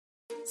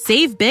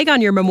Save big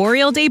on your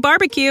Memorial Day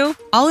barbecue,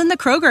 all in the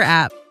Kroger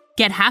app.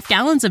 Get half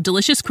gallons of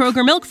delicious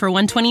Kroger milk for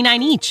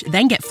 $1.29 each.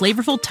 Then get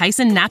flavorful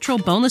Tyson natural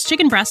boneless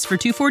chicken breasts for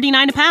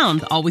 $2.49 a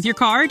pound, all with your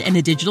card and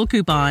a digital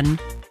coupon.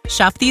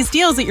 Shop these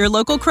deals at your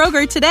local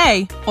Kroger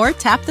today, or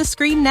tap the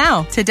screen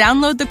now to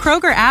download the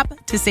Kroger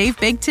app to save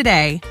big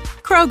today.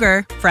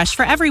 Kroger, fresh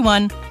for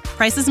everyone.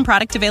 Prices and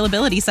product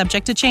availability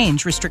subject to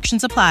change.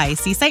 Restrictions apply.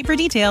 See site for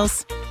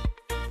details.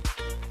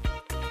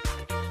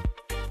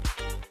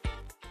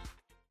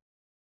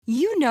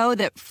 You know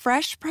that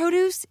fresh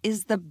produce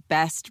is the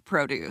best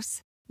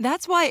produce.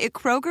 That's why at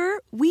Kroger,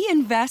 we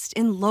invest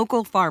in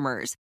local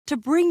farmers to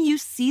bring you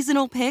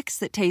seasonal picks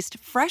that taste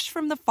fresh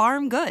from the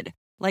farm good,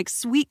 like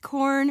sweet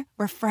corn,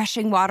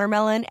 refreshing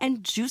watermelon,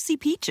 and juicy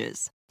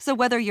peaches. So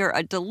whether you're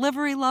a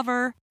delivery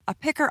lover, a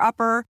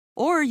picker-upper,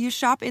 or you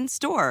shop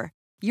in-store,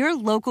 your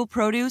local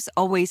produce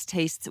always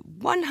tastes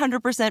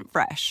 100%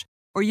 fresh,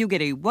 or you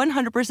get a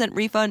 100%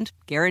 refund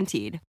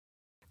guaranteed.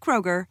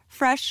 Kroger,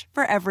 fresh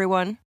for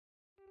everyone.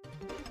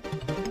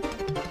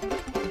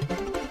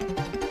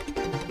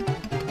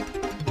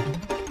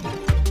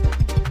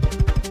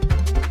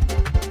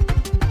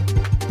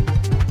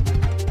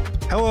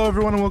 Hello,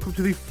 everyone, and welcome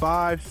to the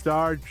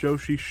 5-Star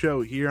Joshi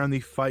Show here on the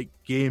Fight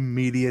Game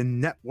Media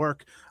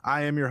Network.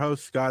 I am your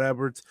host, Scott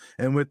Edwards,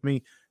 and with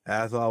me,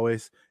 as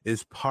always,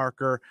 is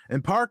Parker.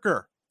 And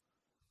Parker,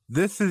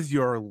 this is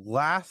your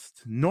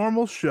last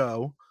normal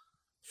show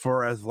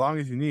for as long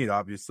as you need,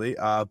 obviously.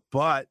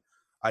 But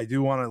I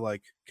do want to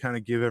kind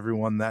of give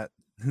everyone that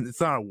it's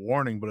not a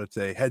warning, but it's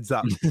a heads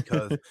up,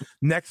 because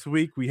next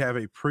week we have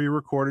a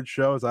pre-recorded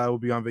show, as I will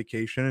be on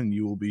vacation and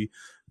you will be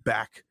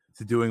back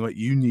to doing what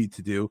you need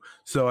to do.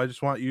 So I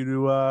just want you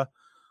to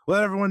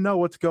let everyone know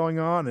what's going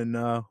on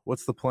and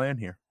what's the plan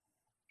here.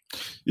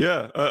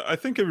 Yeah, I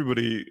think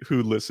everybody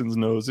who listens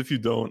knows. If you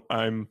don't,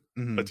 I'm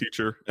a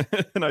teacher,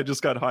 and I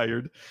just got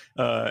hired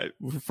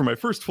for my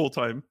first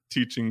full-time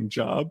teaching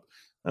job,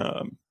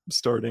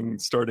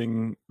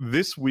 starting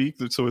this week.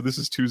 So this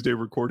is Tuesday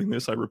recording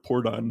this. I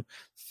report on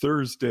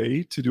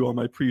Thursday to do all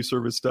my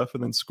pre-service stuff,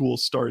 and then school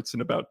starts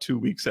in about 2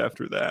 weeks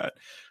after that.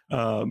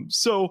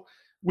 So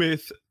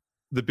with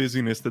the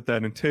busyness that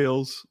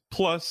entails,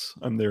 plus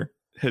I'm their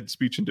head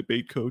speech and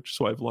debate coach,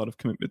 so I have a lot of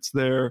commitments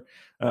there,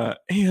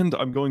 and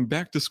I'm going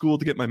back to school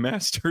to get my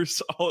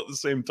master's all at the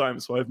same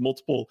time, so I have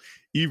multiple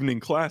evening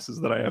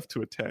classes that I have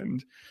to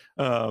attend.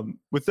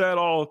 With that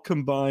all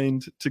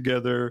combined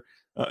together,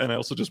 and I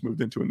also just moved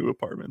into a new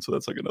apartment, so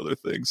that's like another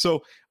thing.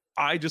 So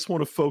I just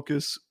want to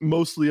focus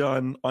mostly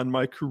on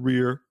my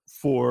career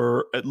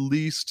for at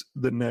least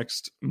the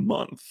next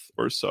month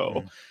or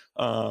so.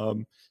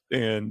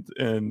 And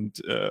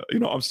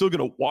I'm still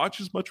going to watch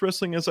as much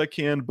wrestling as I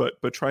can, but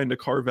trying to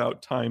carve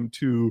out time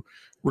to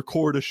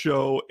record a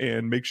show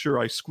and make sure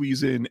I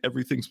squeeze in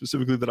everything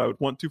specifically that I would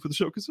want to for the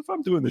show. Because if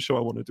I'm doing the show,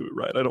 I want to do it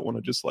right. I don't want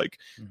to just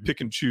pick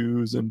and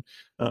choose and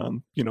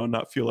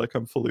not feel like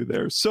I'm fully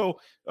there. So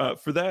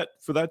for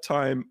that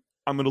time,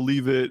 I'm going to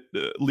leave it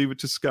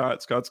to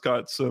Scott. Scott's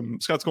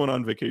going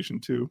on vacation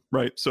too,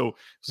 right? So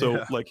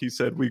yeah. Like he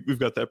said, we've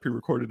got that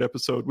pre-recorded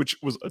episode, which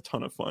was a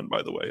ton of fun,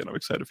 by the way, and I'm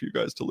excited for you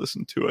guys to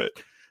listen to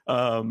it.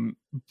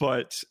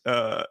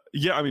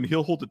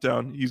 He'll hold it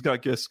down. He's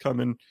got guests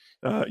coming.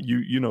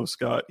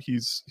 Scott,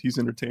 he's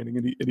entertaining,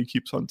 and he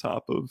keeps on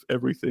top of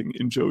everything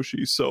in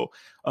Joshi. So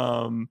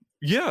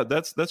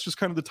that's just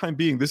kind of the time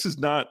being. This is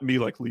not me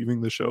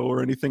leaving the show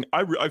or anything.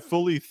 I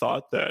fully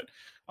thought that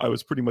I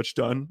was pretty much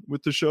done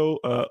with the show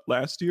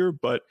last year,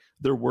 but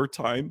there were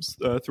times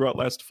throughout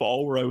last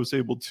fall where I was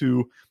able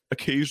to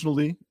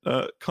occasionally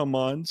come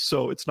on.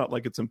 So it's not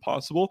like it's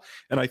impossible.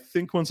 And I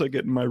think once I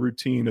get in my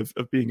routine of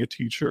being a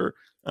teacher,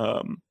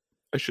 I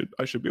should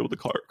be able to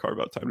carve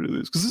out time to do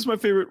this, because this is my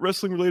favorite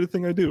wrestling related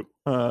thing I do.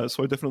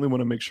 So I definitely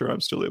want to make sure I'm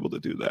still able to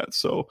do that.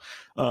 So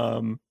I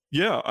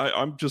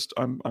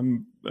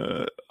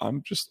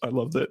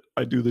love that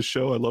I do this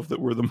show. I love that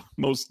we're the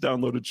most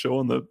downloaded show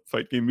on the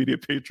Fight Game Media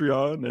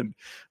Patreon and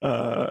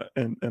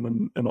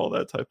all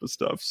that type of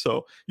stuff.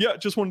 So yeah,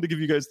 just wanted to give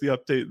you guys the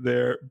update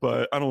there,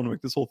 but I don't want to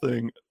make this whole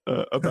thing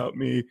about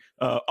me.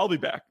 I'll be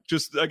back.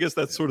 I guess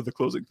that's sort of the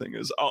closing thing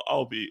is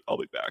I'll be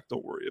back.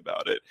 Don't worry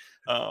about it.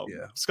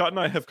 Scott and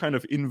I have kind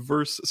of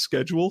inverse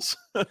schedules,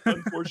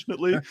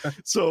 unfortunately.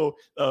 So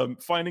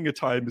finding a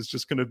time is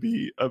just going to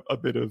be a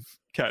bit of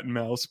cat and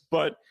mouse,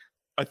 but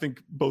I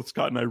think both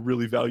Scott and I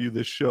really value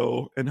this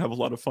show and have a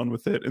lot of fun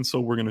with it, and so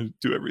we're going to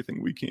do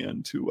everything we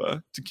can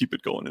to keep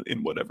it going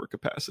in whatever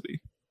capacity.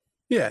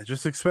 Yeah,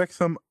 just expect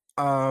some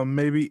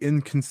maybe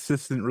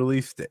inconsistent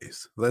release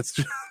days.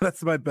 That's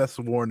my best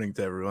warning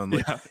to everyone.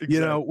 Exactly.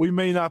 We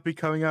may not be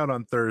coming out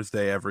on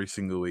Thursday every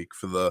single week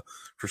for the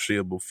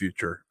foreseeable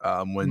future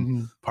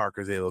when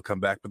Parker's able to come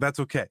back, but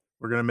that's okay.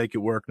 We're going to make it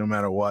work no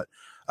matter what.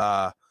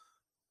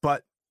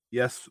 But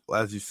yes,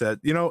 as you said,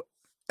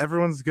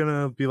 everyone's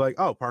gonna be like,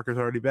 "Oh, Parker's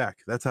already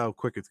back." That's how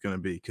quick it's gonna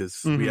be, because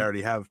we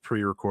already have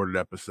pre-recorded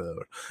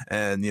episode,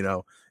 and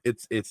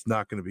it's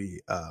not gonna be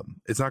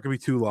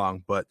too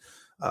long. But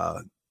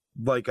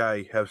like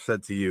I have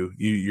said to you,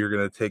 you're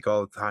going to take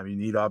all the time you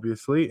need,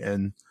 obviously,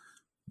 and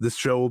this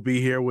show will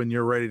be here when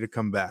you're ready to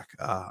come back.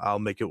 I'll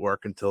make it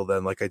work until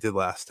then, like I did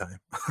last time,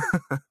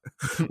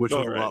 which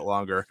was a lot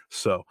longer.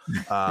 So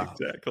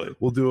exactly,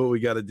 we'll do what we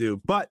got to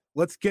do. But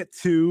let's get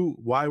to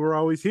why we're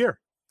always here.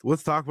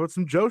 Let's talk about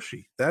some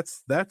Joshi.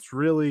 That's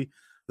really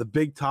the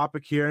big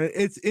topic here. And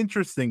it's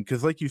interesting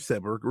because, like you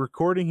said, we're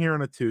recording here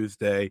on a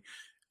Tuesday,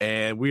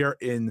 and we are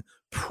in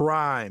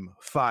prime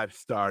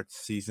 5-star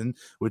season,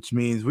 which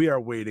means we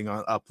are waiting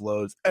on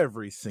uploads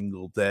every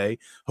single day,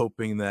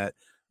 hoping that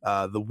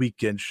the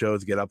weekend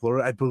shows get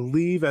uploaded. I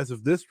believe as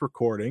of this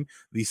recording,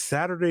 the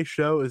Saturday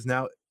show is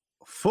now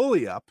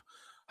fully up.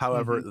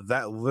 However,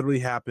 that literally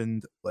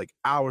happened like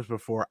hours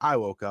before I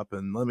woke up.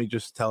 And let me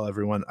just tell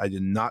everyone, I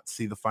did not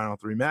see the final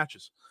 3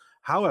 matches.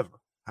 However,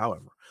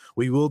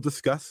 we will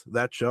discuss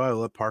that show. I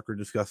will let Parker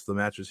discuss the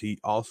matches he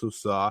also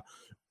saw.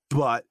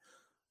 But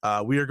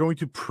we are going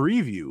to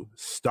preview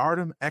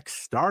Stardom X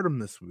Stardom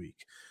this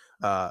week,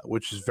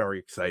 which is very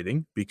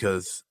exciting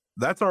because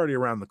that's already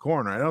around the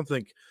corner. I don't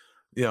think,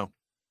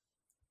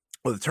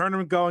 with the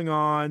tournament going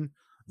on,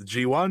 the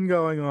G1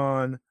 going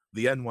on,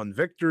 the N1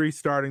 victory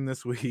starting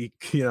this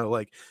week,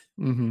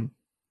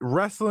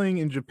 wrestling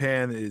in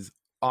Japan is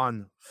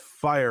on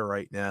fire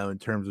right now in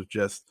terms of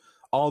just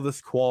all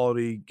this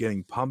quality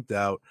getting pumped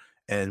out.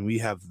 And we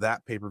have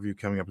that pay-per-view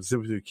coming up. And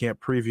since we can't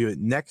preview it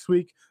next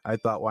week, I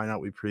thought, why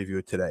not we preview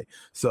it today?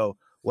 So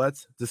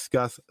let's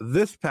discuss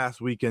this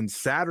past weekend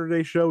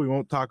Saturday show. We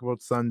won't talk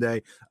about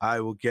Sunday. I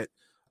will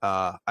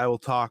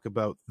talk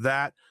about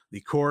that,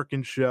 the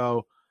Korakuen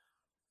show,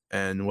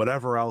 and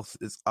whatever else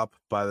is up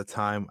by the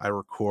time I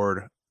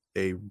record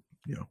a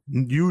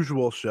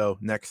usual show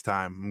next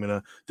time. I'm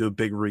gonna do a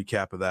big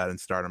recap of that in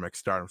Stardom X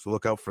Stardom. So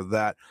look out for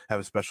that. Have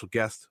a special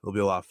guest. It'll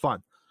be a lot of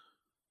fun.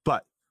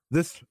 But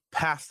this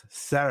past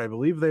Saturday, I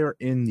believe they were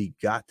in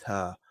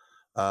Niigata,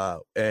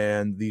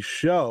 and the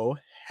show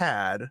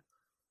had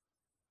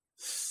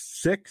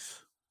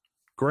 6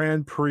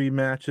 Grand Prix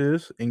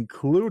matches,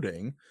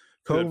 including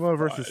Koguma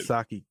versus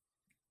Saki.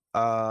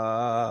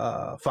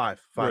 5,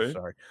 right?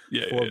 Sorry.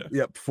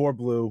 Yeah. 4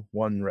 blue,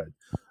 1 red.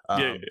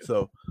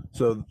 So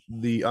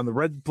the on the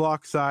red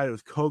block side it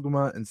was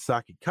Koguma and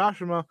Saki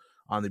Kashima.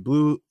 On the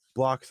blue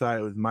block side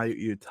it was Mayu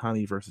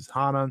Iwatani versus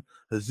Hanan,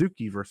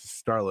 Hazuki versus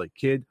Starlight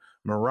Kid,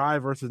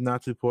 Mirai versus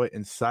Natsupoi,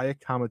 and Saya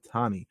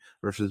Kamatani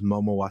versus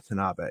Momo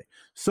Watanabe.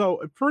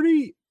 So a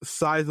pretty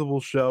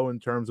sizable show in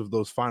terms of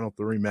those final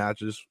 3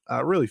 matches,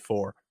 really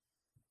 4.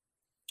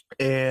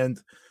 And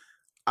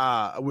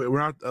we're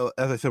not,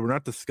 as I said, we're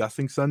not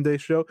discussing Sunday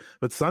show,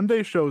 but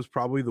Sunday show is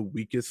probably the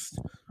weakest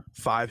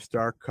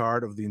 5-star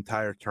card of the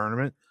entire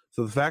tournament.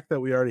 So the fact that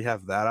we already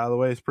have that out of the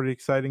way is pretty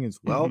exciting as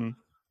well.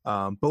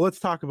 But let's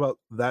talk about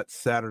that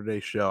Saturday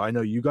show. I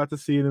know you got to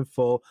see it in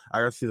full. I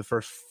got to see the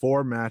first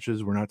 4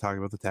 matches. We're not talking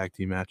about the tag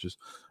team matches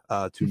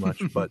too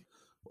much, but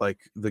like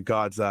the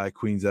God's Eye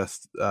Queen's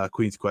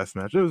Quest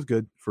match, it was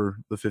good for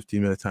the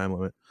 15-minute time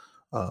limit.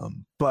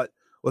 But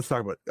let's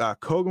talk about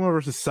Koguma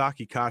versus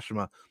Saki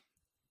Kashima.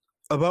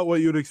 About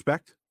what you'd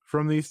expect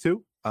from these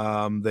two.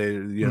 They're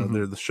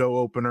the show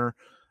opener.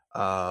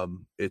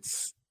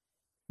 It's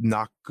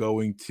not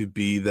going to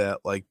be that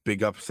like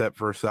big upset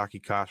for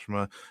Saki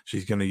Kashima.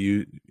 She's going to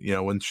use,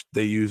 when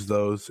they use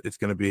those, it's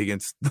going to be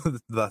against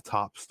the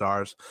top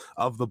stars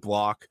of the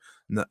block.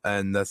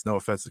 And that's no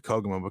offense to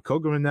Koguma, but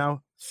Koguma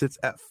now sits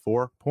at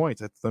 4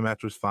 points. The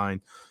match was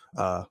fine.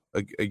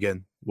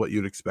 Again, what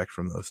you'd expect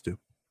from those two.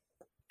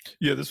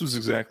 Yeah, this was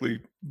exactly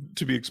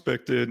to be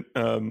expected.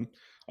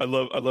 I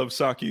love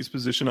Saki's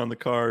position on the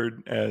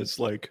card as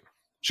like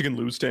she can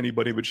lose to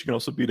anybody, but she can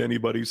also beat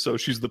anybody. So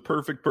she's the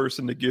perfect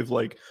person to give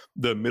like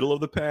the middle of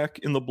the pack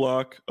in the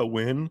block a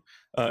win,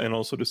 and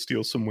also to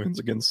steal some wins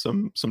against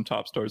some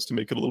top stars to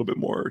make it a little bit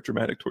more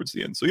dramatic towards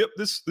the end. So yep,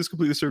 this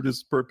completely served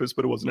its purpose,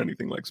 but it wasn't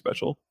anything like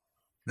special.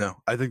 No,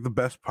 I think the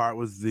best part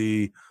was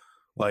the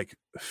like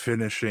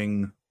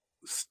finishing.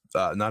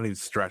 Not even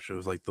stretch. It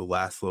was like the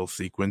last little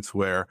sequence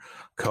where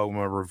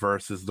Koguma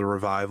reverses the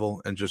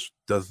revival and just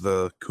does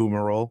the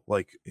Kuma roll.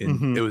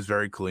 It was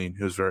very clean.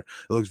 It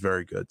looks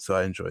very good. So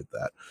I enjoyed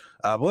that.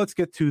 But let's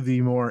get to the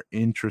more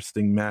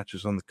interesting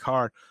matches on the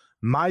card.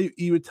 Mayu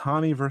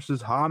Iwatani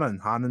versus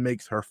Hanan. Hanan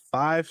makes her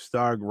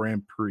 5-star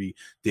Grand Prix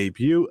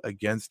debut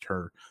against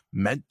her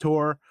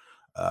mentor.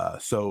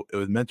 So it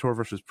was mentor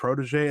versus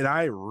protege, and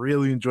I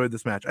really enjoyed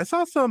this match. I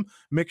saw some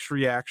mixed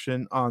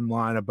reaction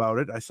online about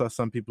it. I saw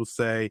some people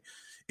say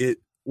it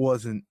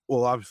wasn't,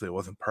 well, obviously it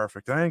wasn't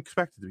perfect. I didn't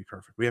expect it to be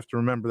perfect. We have to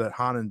remember that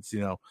Hanan's,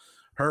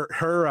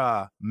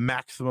 her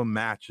maximum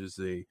match is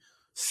a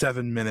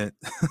 7-minute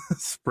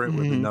sprint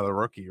with another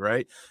rookie,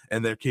 right?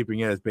 And they're keeping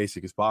it as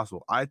basic as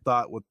possible. I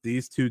thought what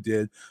these two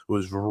did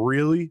was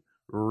really,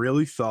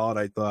 really solid.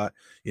 I thought,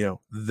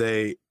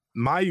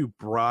 Mayu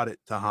brought it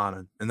to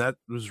Hanan, and that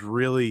was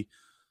really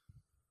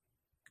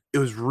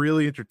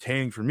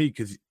entertaining for me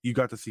because you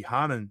got to see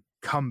Hanan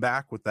come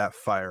back with that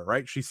fire,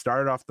 right? She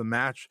started off the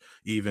match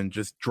even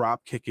just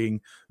drop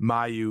kicking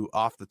Mayu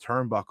off the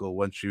turnbuckle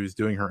when she was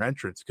doing her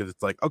entrance, because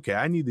it's like, okay,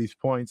 I need these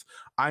points.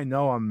 I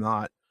know I'm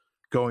not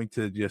going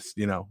to just,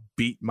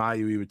 beat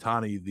Mayu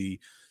Iwatani, the,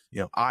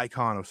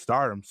 icon of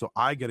Stardom, so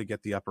I got to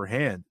get the upper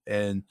hand.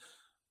 And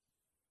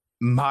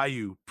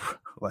Mayu,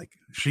 like,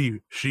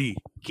 she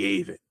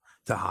gave it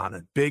to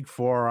Hanan. Big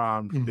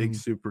forearms, big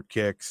super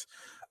kicks,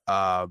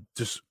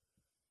 just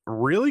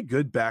really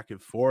good back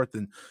and forth.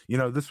 And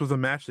this was a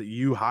match that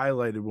you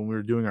highlighted when we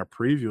were doing our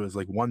preview as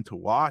like one to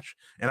watch,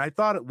 and I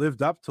thought it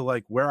lived up to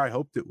like where I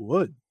hoped it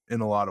would in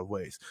a lot of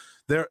ways.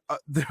 There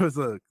was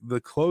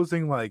the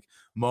closing like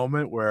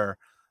moment where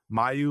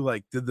Mayu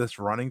like did this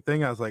running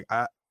thing. I was like,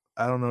 I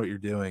don't know what you're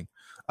doing.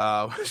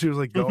 She was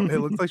like going, it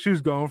looked like she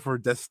was going for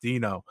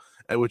Destino,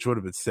 which would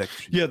have been sick.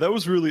 Yeah, that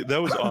was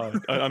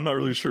odd. I'm not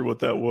really sure what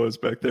that was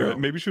back there. No.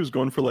 Maybe she was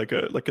going for like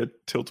a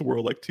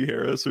tilt-a-whirle like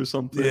Tijeras or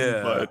something.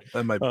 Yeah, but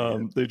that might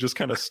be they just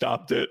kind of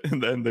stopped it,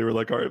 and then they were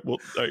like, all right, well,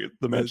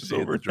 the match is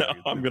over now.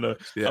 I'm gonna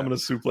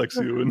suplex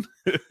you, and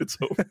it's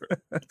over.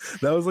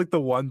 That was like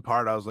the one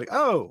part I was like,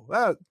 oh,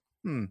 that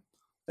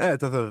it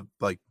doesn't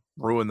like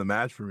ruin the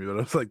match for me, but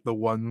it was like the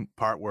one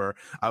part where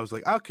I was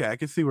like, okay, I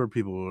can see where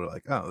people were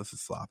like, oh, this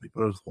is sloppy,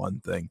 but it was one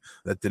thing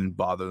that didn't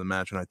bother the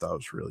match, and I thought it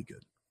was really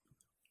good.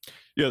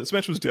 Yeah, this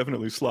match was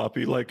definitely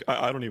sloppy. Like,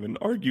 I don't even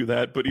argue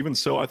that, but even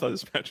so, I thought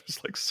this match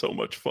was like so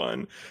much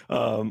fun.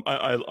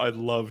 I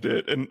loved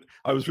it, and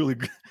I was really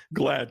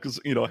glad because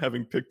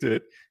having picked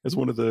it as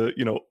one of the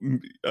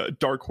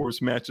dark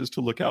horse matches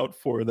to look out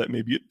for, that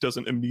maybe it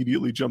doesn't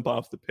immediately jump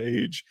off the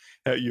page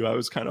at you. I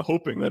was kind of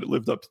hoping that it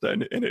lived up to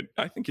that, and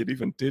I think it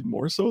even did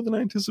more so than I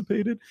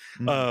anticipated.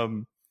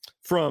 From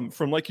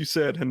like you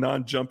said,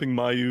 Hanan jumping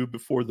Mayu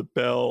before the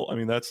bell. I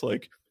mean, that's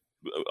like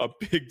a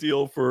big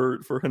deal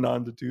for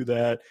Hanan to do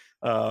that.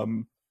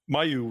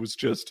 Mayu was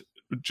just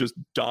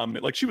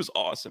dominant. Like, she was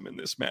awesome in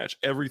this match.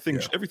 Everything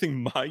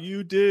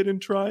Mayu did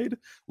and tried,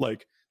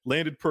 like,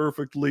 landed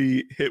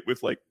perfectly, hit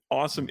with like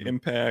awesome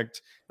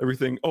impact,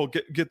 everything. Oh,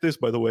 get this,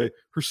 by the way,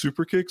 her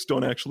super kicks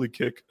don't actually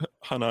kick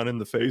Hanan in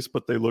the face,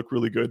 but they look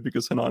really good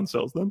because Hanan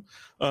sells them.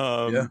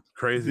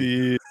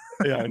 Crazy.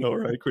 Yeah, I know,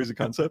 right? Crazy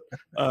concept.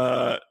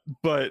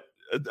 But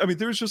I mean,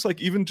 there's just like,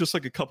 even just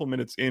like a couple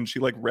minutes in, she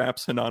like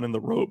wraps Hanan in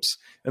the ropes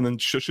and then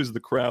shushes the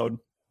crowd,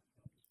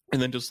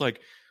 and then just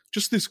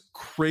this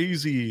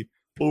crazy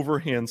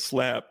overhand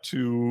slap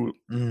to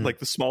like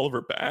the small of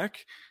her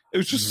back. It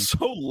was just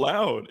so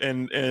loud,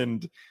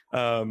 and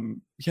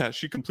yeah,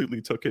 she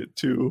completely took it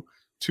to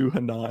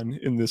Hanan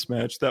in this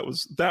match. That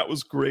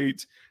was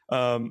great.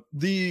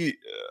 The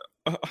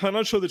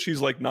Hanan showed that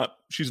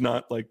she's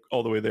not like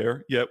all the way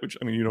there yet, which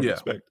I mean, you don't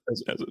expect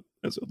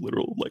as a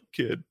literal like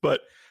kid,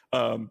 but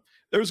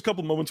there was a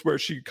couple moments where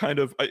she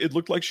it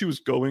looked like she was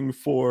going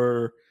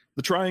for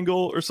the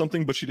triangle or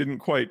something, but she didn't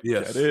quite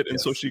get it, and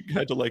so she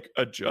had to like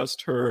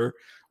adjust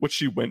what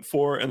she went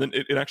for, and then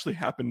it actually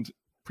happened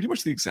pretty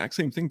much the exact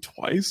same thing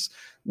twice,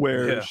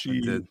 where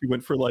she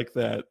went for like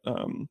that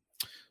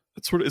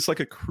it's like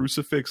a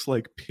crucifix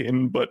like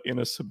pin but in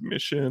a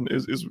submission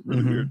is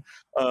really weird.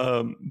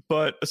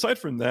 But aside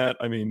from that,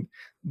 I mean,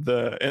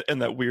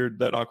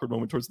 that awkward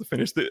moment towards the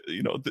finish,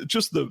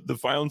 just the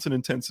violence and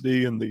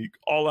intensity and the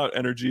all-out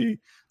energy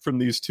from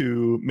these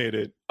two made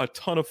it a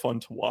ton of fun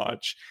to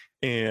watch.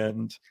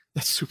 And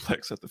that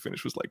suplex at the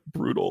finish was like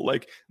brutal.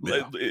 Like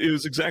it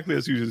was exactly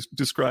as you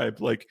described.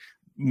 Like,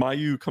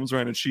 Mayu comes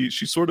around and she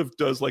sort of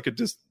does like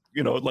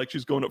like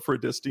she's going up for a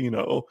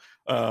Destino,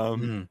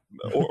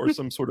 or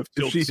some sort of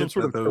tilt, some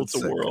sort of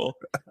tilt-a-whirl.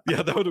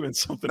 Yeah, that would have been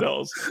something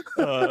else.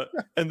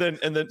 And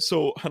then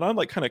so Hanan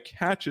like kind of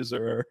catches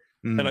her,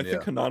 and I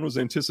think Hanan was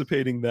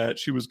anticipating that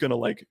she was gonna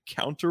like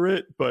counter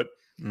it, but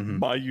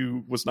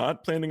Mayu was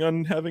not planning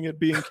on having it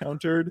being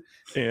countered,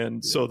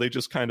 and so they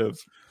just kind of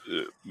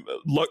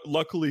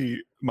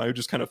luckily Mayu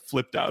just kind of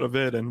flipped out of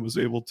it and was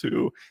able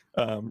to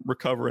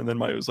recover, and then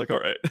Mayu was like, all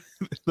right,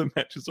 the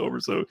match is over,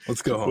 so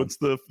let's go home.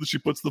 She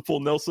puts the full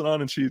Nelson on,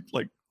 and she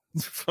like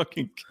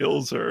fucking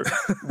kills her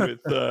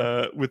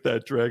with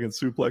that dragon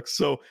suplex.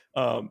 So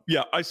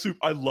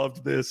I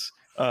loved this.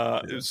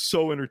 It was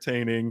so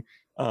entertaining,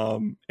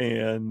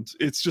 and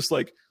it's just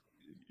like,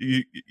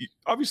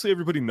 obviously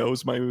everybody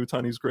knows Mayu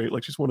Iwatani is great.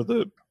 Like, she's one of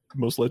the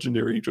most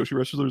legendary Joshi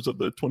wrestlers of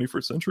the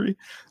 21st century.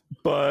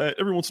 But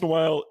every once in a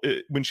while,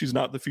 when she's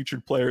not the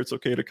featured player, it's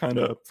okay to kind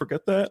of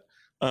forget that.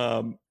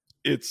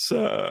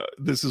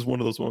 This is one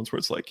of those moments where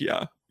it's like,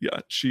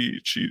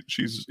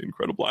 she's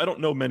incredible. I don't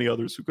know many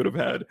others who could have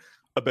had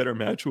a better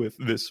match with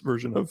this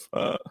version of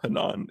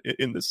Hanan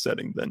in this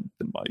setting than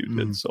Mayu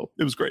did. So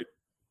it was great.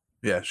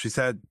 Yeah, she's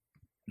had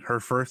her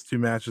first two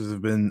matches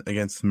have been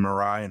against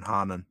Mirai and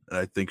Hanan, and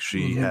I think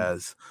she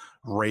has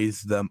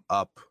raised them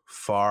up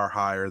far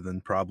higher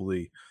than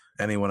probably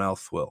anyone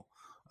else will.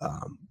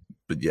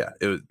 but yeah,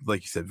 it was,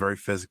 like you said, very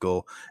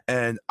physical.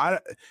 And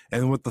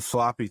with the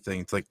sloppy thing,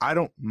 it's like, I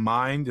don't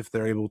mind if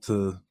they're able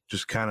to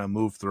just kind of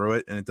move through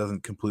it and it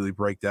doesn't completely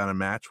break down a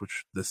match,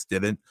 which this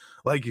didn't.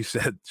 Like you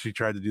said, she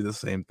tried to do the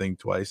same thing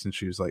twice and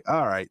she was like,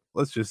 all right,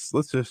 let's just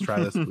try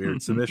this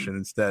weird submission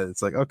instead.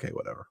 It's like, okay,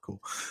 whatever,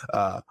 cool.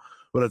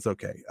 But it's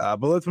okay.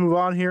 But let's move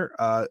on here.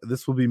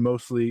 This will be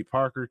mostly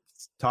Parker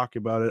talking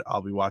about it.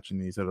 I'll be watching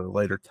these at a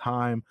later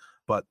time,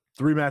 but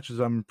 3 matches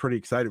I'm pretty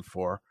excited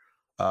for.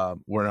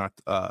 I'm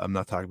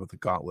not talking about the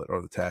gauntlet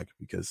or the tag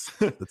because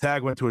the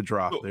tag went to a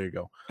draw. There you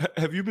go.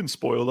 Have you been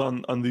spoiled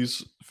on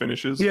these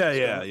finishes? Yeah.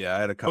 I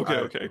had a couple.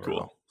 Okay,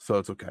 cool. So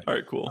it's okay. All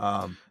right, cool.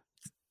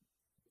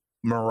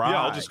 Mariah.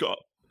 Yeah, I'll just go.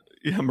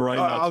 Yeah,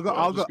 Mariah.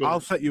 I'll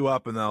set you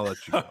up and then I'll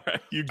let you go. All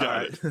right, you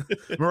got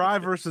it.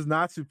 Mariah versus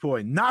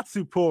Natsupoi.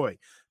 Natsupoi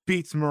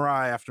beats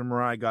Mariah after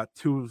Mariah got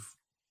 2 of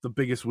the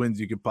biggest wins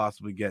you could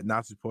possibly get.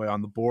 Natsupoi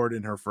on the board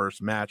in her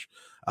first match.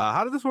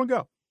 How did this one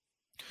go?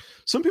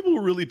 Some people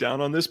were really down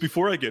on this.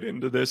 Before I get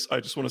into this, I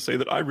just want to say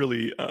that I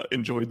really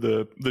enjoyed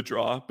the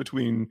draw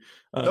between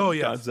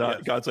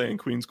Godzai and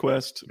Queen's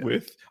Quest. Yeah.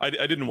 I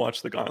didn't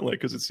watch the Gauntlet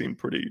because it seemed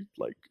pretty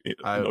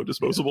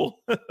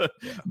disposable.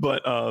 Yeah.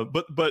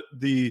 But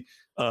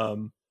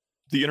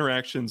the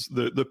interactions,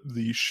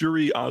 the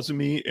Shuri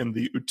Azumi and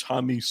the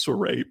Utami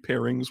Soray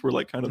pairings were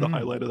like kind of the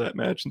highlight of that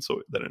match, and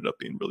so that ended up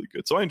being really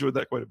good. So I enjoyed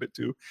that quite a bit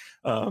too.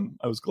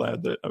 I was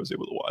glad that I was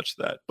able to watch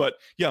that. But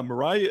yeah,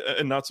 Mariah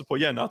and Natsupoi.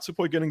 Yeah,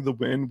 Natsupoi getting the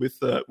win with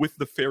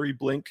the fairy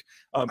blink.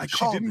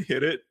 She didn't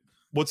hit it.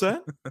 What's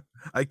that?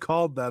 I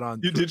called that on.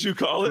 Did you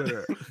call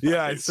it?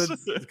 Yeah, I said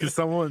because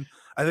someone,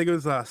 I think it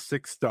was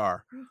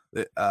 6-star.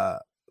 They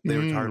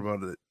were talking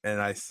about it,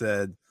 and I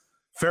said,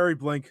 "Fairy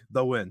blink,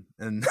 they'll win,"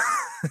 and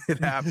it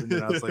happened,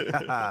 and I was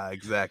like,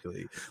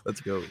 exactly.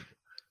 Let's go.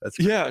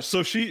 Yeah,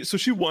 so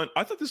she won.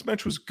 I thought this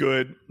match was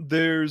good.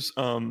 There's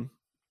I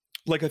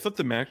thought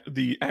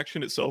the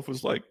action itself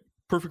was like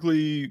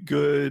perfectly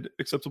good,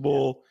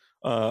 acceptable.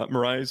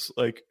 Mariah's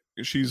like,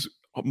 she's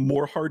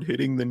more hard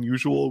hitting than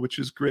usual, which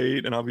is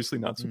great. And obviously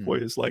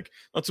Natsupoi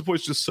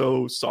is just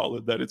so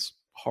solid that it's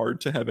hard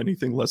to have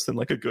anything less than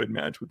like a good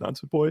match with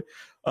Natsupoi.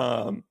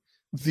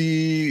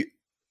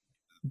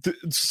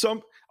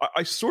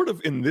 I sort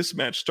of in this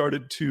match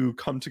started to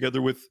come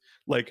together with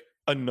like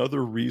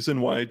another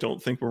reason why I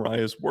don't think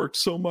Mariah's worked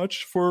so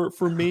much for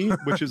me,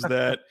 which is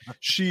that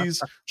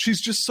she's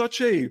just such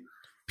a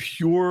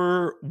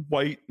pure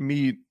white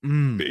meat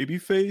baby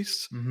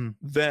face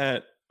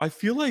that I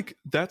feel like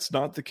that's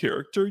not the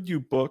character you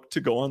book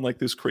to go on like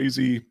this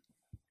crazy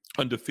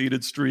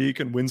undefeated streak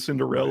and win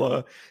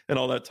Cinderella and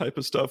all that type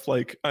of stuff.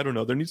 Like, I don't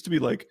know, there needs to be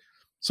like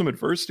some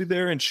adversity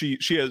there, and she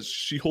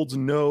holds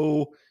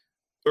no,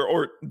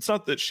 or it's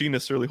not that she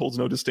necessarily holds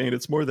no disdain.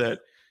 It's more that,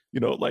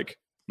 like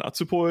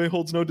Natsupoi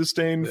holds no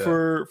disdain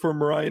for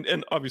Mariah,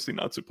 and obviously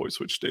Natsupoi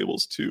switched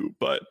stables too.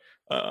 But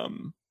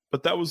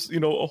that was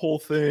a whole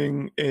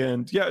thing,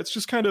 and yeah, it's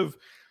just kind of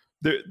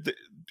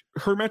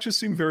her matches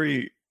seem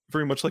very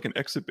very much like an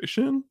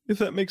exhibition, if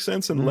that makes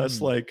sense, and less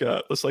like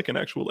an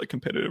actual like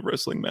competitive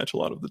wrestling match a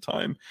lot of the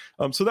time.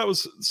 So that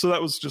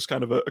was just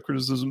kind of a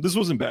criticism. This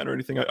wasn't bad or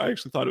anything. I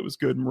actually thought it was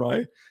good.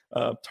 Mariah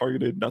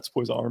targeted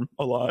Natsupoi's arm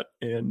a lot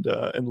and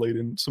laid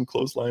in some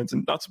clotheslines,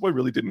 and Natsupoi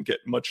really didn't get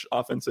much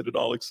offense at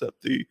all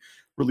except the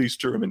release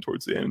German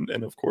towards the end,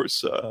 and of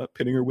course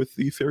pinning her with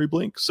the fairy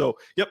blink. So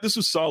yep, this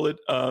was solid,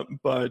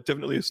 but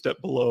definitely a step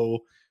below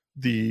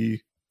the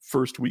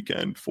first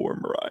weekend for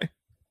Mariah.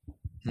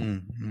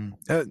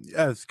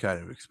 That's kind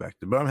of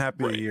expected, but I'm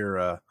happy to hear.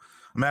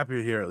 I'm happy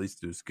to hear at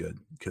least it was good,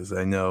 because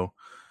I know,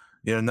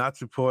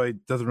 Natsupoi,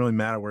 doesn't really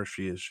matter where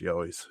she is; she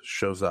always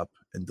shows up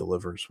and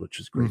delivers, which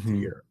is great to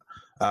hear.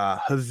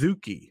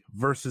 Hazuki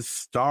versus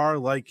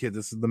Starlight Kid.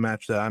 This is the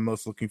match that I'm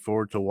most looking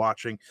forward to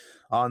watching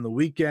on the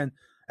weekend,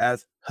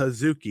 as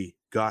Hazuki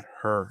got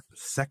her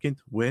second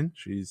win.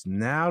 She's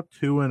now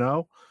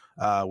 2-0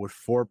 with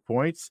 4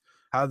 points.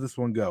 How did this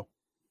one go?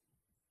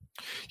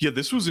 Yeah,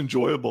 this was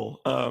enjoyable.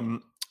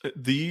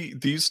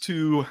 These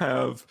two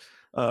have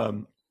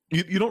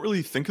you don't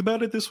really think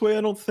about it this way,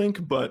 I don't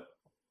think, but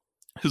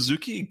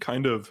Hazuki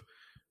kind of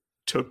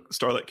took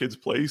Starlight Kid's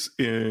place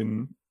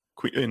in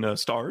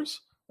Stars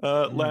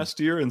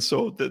last year, and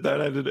so that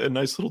added a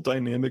nice little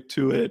dynamic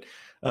to it.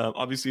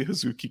 Obviously,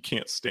 Hazuki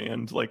can't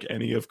stand like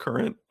any of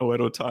current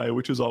Oedo Tai,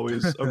 which is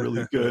always a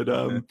really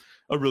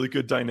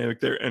good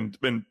dynamic there, and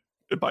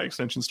by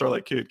extension,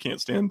 Starlight Kid can't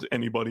stand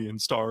anybody in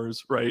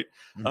Stars, right?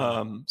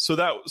 So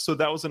that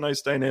was a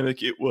nice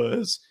dynamic. It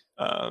was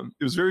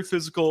very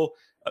physical.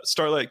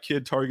 Starlight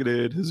Kid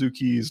targeted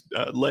Hazuki's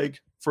leg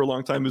for a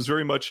long time.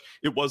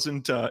 It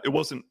wasn't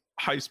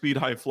high speed,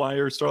 high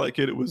flyer Starlight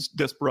Kid. It was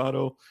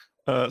desperado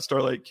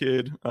Starlight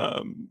Kid.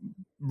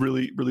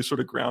 Really sort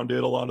of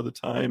grounded a lot of the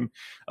time.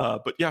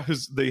 But yeah,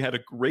 they had a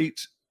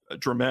great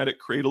dramatic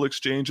cradle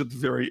exchange at the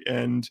very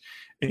end,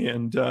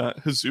 and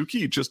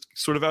Hazuki just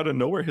sort of out of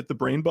nowhere hit the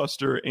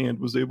brainbuster and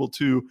was able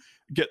to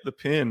get the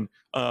pin.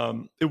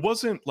 It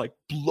wasn't like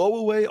blow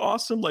away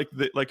awesome like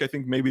I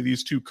think maybe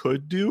these two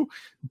could do,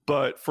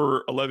 but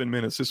for 11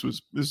 minutes this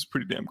is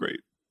pretty damn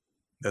great.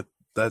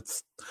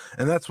 That's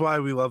why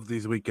we love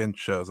these weekend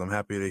shows. I'm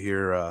happy to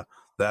hear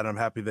that. I'm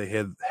happy they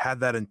had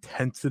that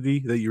intensity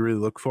that you really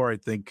look for. I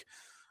think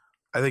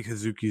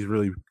Hazuki's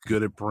really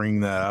good at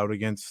bringing that out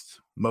against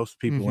most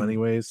people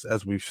anyways,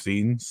 as we've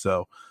seen.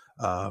 So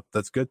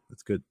that's good.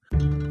 That's good.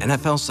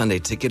 NFL Sunday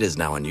Ticket is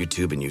now on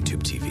YouTube and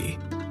YouTube TV,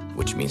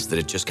 which means that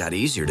it just got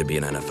easier to be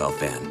an NFL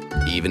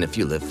fan, even if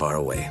you live far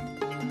away.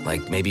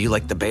 Like maybe you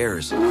like the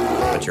Bears,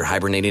 but you're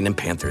hibernating in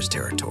Panthers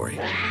territory.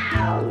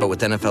 But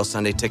with NFL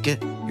Sunday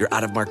Ticket, your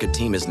out-of-market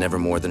team is never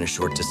more than a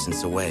short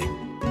distance away.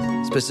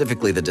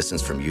 Specifically, the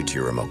distance from you to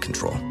your remote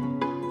control.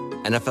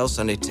 NFL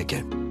Sunday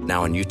Ticket,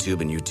 now on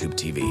YouTube and YouTube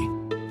TV.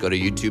 Go to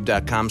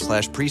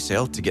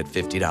youtube.com/presale to get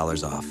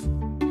 $50 off.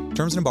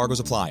 Terms and embargoes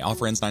apply.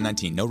 Offer ends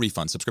 9/19. No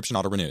refund. Subscription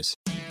auto renews.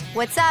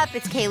 What's up?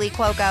 It's Kaylee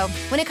Cuoco.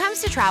 When it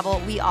comes to travel,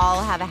 we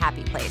all have a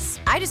happy place.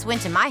 I just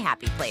went to my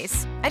happy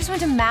place. I just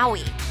went to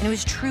Maui, and it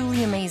was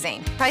truly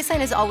amazing.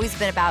 Priceline has always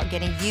been about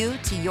getting you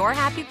to your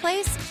happy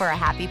place for a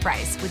happy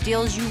price with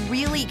deals you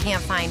really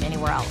can't find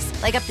anywhere else.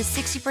 Like up to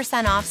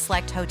 60% off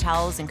select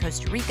hotels in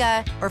Costa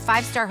Rica or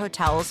 5-star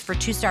hotels for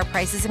 2-star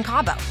prices in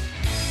Cabo.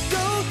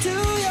 Go to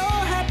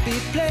your happy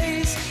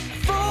place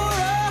for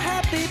a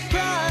happy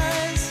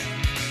price.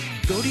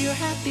 Go to your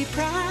happy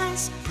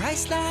price,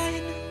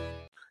 Priceline.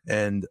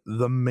 And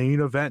the main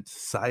event,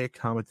 Saya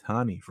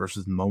Kamitani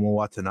versus Momo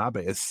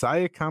Watanabe. As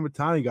Saya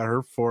Kamitani got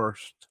her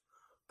first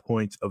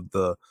point of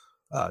the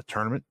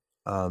tournament,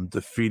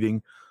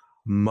 defeating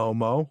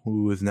Momo,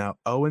 who is now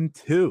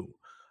 0-2.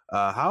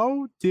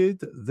 How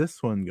did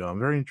this one go? I'm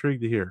very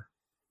intrigued to hear.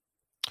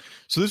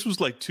 So this was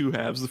like two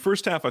halves. The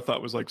first half I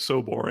thought was like so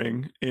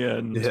boring,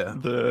 and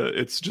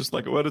it's just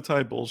like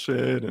Oedetai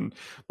bullshit, and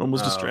one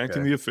was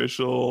distracting the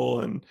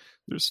official, and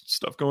there's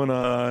stuff going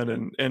on,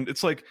 and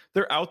it's like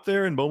they're out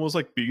there, and Momo's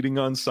like beating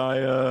on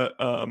Saya,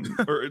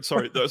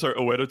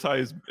 Oedetai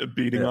is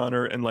beating on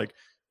her, and like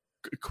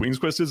Queen's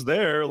Quest is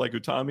there, like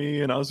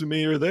Utami and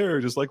Azumi are there,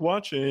 just like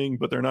watching,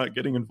 but they're not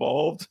getting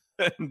involved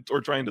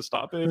or trying to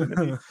stop it in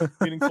any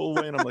meaningful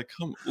way. And I'm like,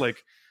 come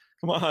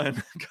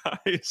on,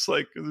 guys!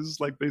 Like this is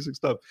like basic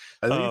stuff.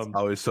 I think it's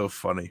always so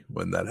funny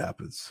when that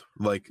happens.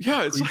 Like,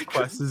 it's like,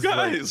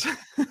 guys,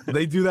 like,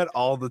 they do that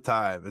all the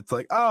time. It's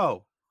like,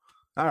 oh,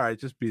 all right,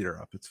 just beat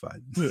her up. It's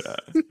fine. Yeah.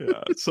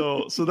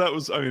 So that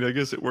was. I mean, I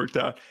guess it worked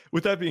out.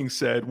 With that being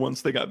said,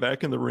 once they got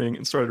back in the ring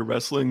and started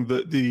wrestling,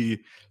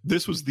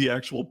 this was the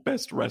actual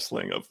best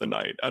wrestling of the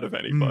night out of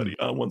anybody.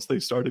 Once they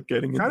started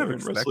getting in there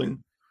and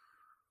wrestling.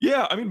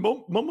 Yeah, I mean,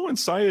 Momo and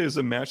Saya is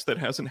a match that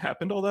hasn't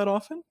happened all that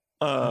often.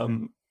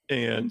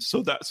 And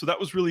so that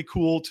was really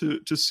cool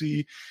to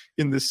see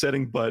in this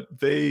setting, but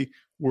they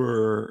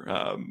were,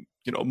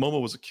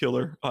 Momo was a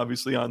killer,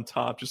 obviously on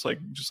top, just like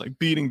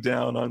beating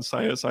down on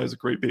Saya. Saya's a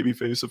great baby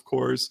face, of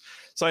course.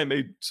 Saya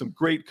made some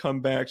great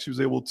comebacks. She was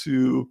able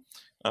to,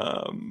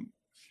 there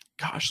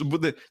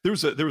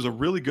was a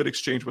really good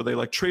exchange where they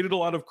like traded a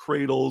lot of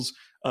cradles.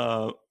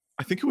 I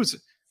think it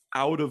was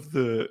out of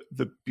the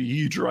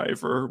B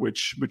driver,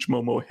 which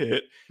Momo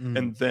hit,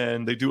 and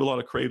then they do a lot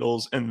of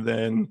cradles, and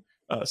then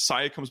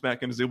Saya comes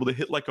back and is able to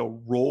hit like a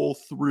roll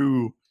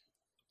through,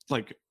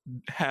 like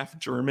half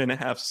German,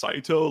 half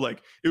Saito.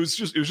 Like it was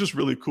just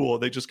really cool.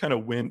 They just kind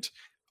of went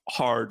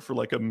hard for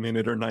like a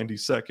minute or 90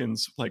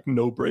 seconds, like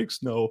no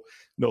breaks, no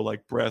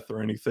like breath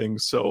or anything.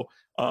 So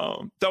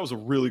that was a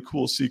really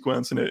cool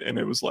sequence, and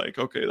it was like,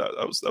 okay,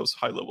 that was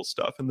high level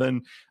stuff. And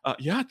then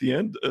at the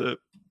end,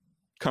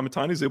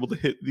 Kamitani is able to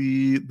hit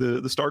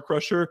the Star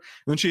Crusher, and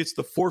then she hits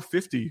the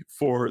 450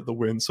 for the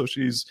win. So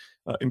she's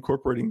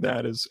incorporating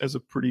that as a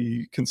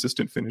pretty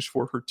consistent finish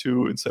for her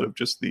too, instead of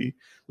just the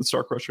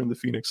Star Crusher and the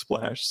Phoenix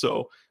Splash.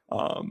 So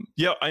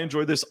I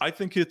enjoyed this. I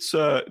think it's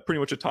pretty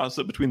much a toss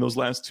up between those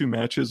last two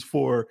matches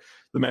for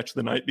the match of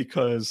the night,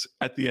 because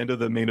at the end of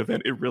the main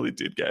event, it really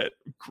did get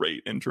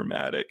great and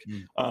dramatic.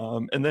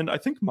 And then I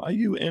think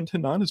Mayu and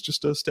Hanan is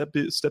just a step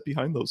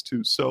behind those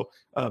two. So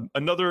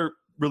another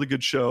really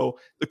good show.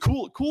 The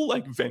cool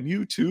like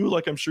venue too.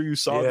 Like I'm sure you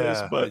saw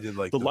this, but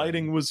the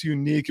lighting was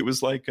unique. It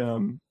was like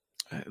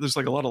there's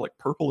like a lot of like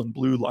purple and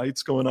blue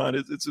lights going on.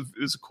 It's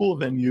a cool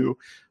venue,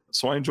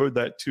 so I enjoyed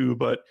that too.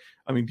 But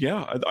I mean,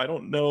 I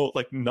don't know,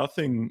 like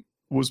nothing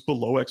was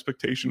below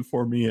expectation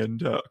for me,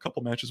 and a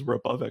couple matches were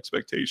above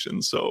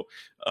expectations. So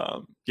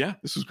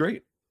this was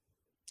great.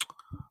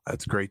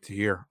 That's great to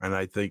hear, and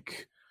I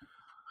think,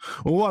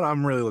 well,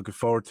 I'm really looking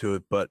forward to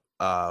it, but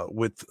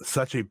with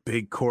such a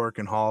big Cork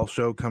and Hall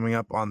show coming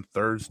up on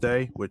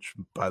Thursday, which,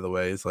 by the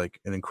way, is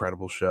like an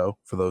incredible show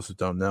for those who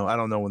don't know. I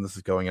don't know when this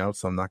is going out,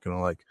 so I'm not going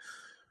to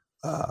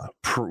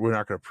we're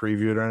not going to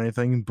preview it or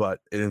anything, but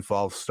it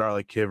involves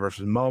Starlight Kid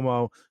versus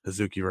Momo,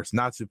 Hazuki versus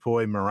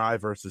Natsupoi, Mirai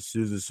versus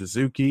Suzu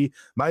Suzuki,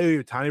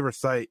 Mayu Iwatani versus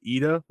Saya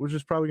Ida, which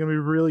is probably going to be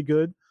really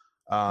good.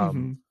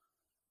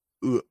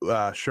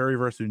 Shuri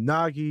versus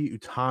Unagi,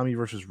 Utami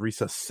versus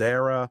Risa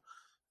Sera,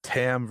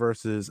 Tam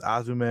versus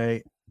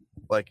Azume.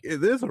 Like,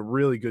 it is a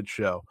really good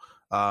show.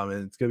 And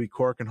it's going to be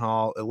Cork and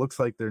Hall. It looks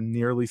like they're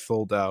nearly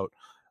sold out.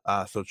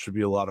 So it should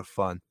be a lot of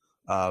fun.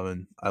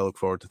 And I look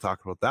forward to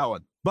talking about that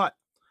one. But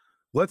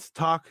let's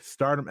talk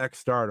Stardom X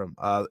Stardom.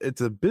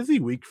 It's a busy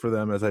week for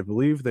them, as I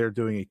believe they're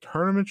doing a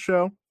tournament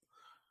show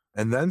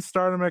and then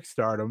Stardom X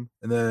Stardom.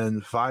 And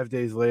then 5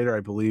 days later,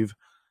 I believe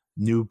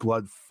New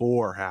Blood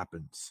 4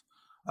 happens.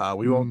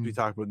 We won't be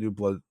talking about New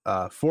Blood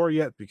 4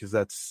 yet because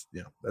that's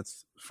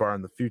far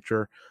in the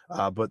future.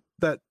 But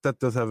that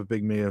does have a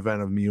big main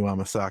event of Miyu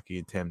Amasaki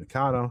and Tam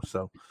Nakano,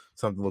 so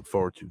something to look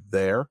forward to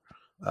there.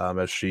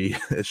 As she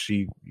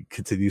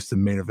continues to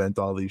main event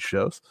all these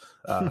shows,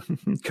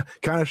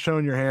 kind of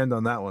showing your hand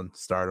on that one,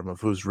 Stardom,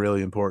 of who's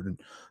really important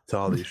to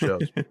all these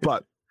shows.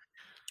 But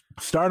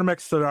Stardom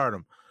X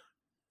Stardom,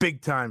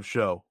 big time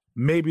show,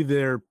 maybe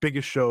their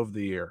biggest show of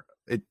the year.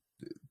 It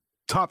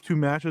top 2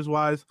 matches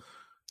wise.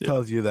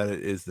 Tells you that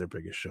it is their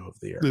biggest show of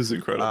the year. This is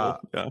incredible.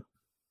 Yeah.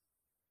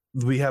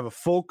 We have a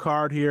full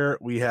card here.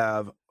 We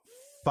have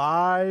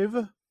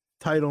 5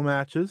 title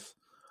matches.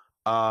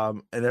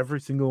 And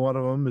every single one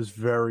of them is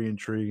very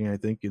intriguing, I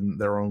think, in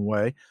their own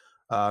way.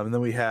 And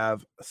then we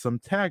have some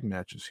tag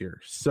matches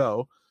here.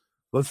 So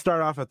let's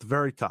start off at the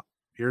very top.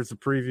 Here's the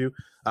preview.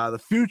 The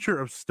Future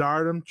of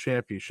Stardom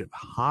Championship.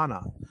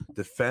 Hana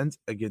defends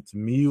against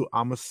Miyu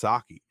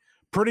Amasaki.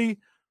 Pretty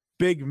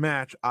big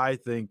match, I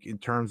think, in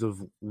terms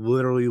of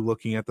literally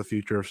looking at the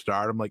future of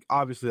Stardom. Like,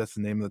 obviously that's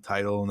the name of the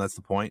title and that's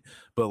the point,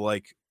 but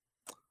like,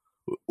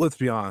 let's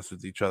be honest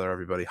with each other,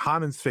 everybody.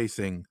 Hana's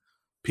facing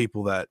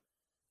people that,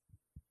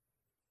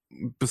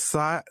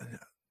 beside,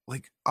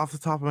 like, off the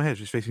top of my head,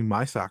 she's facing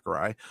Mai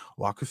Sakurai,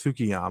 Waka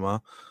Tsukiyama.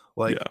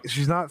 Like,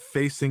 she's not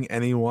facing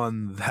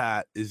anyone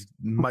that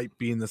might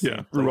be in the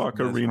same place.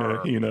 Ruaka,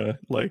 Rina, Hina,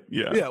 like,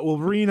 well,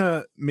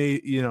 Rina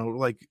may,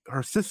 like,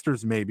 her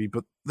sisters maybe,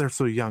 but they're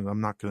so young. I'm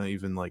not gonna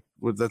even, like,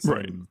 that's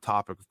not even the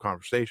topic of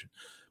conversation.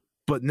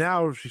 But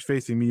now she's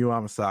facing Miyu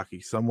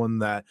Amasaki, someone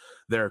that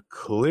they're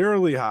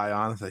clearly high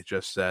on, as I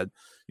just said.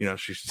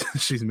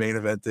 She's main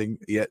eventing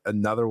yet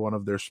another one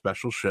of their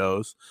special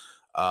shows.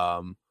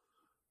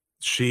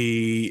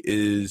 She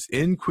is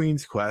in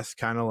Queen's Quest,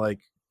 kind of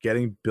like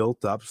getting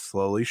built up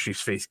slowly. She's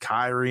faced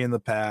Kairi in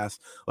the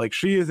past. Like,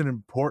 she is an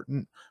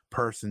important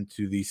person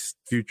to the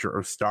future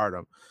of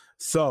Stardom.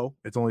 So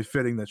it's only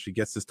fitting that she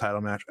gets this title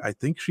match. I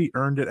think she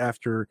earned it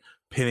after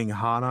pinning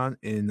Hanan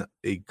in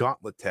a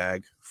gauntlet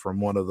tag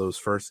from one of those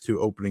first 2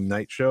 opening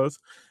night shows.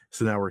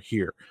 So now we're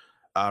here.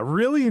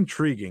 Really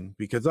intriguing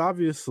because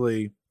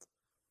obviously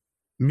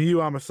Miyu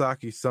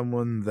Amasaki is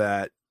someone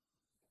that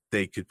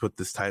they could put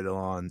this title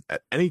on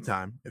at any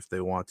time if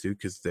they want to,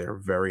 because they're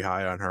very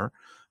high on her.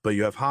 But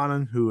you have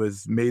Hanan, who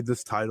has made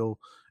this title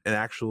an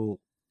actual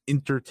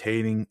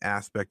entertaining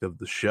aspect of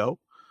the show.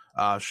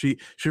 She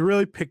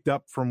really picked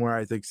up from where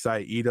I think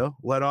Saida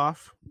let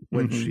off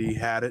when she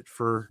had it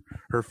for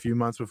her few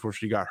months before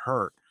she got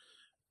hurt.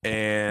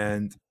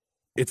 And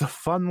it's a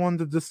fun one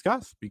to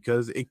discuss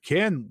because it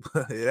can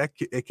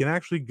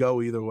actually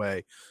go either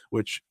way,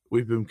 which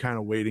we've been kind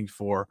of waiting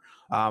for.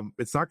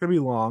 It's not going to be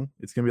long.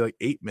 It's going to be like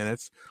 8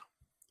 minutes.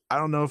 I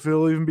don't know if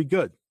it'll even be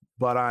good,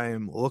 but I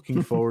am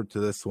looking forward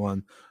to this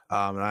one.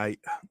 And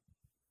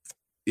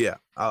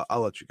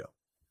I'll let you go.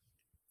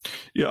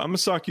 Yeah,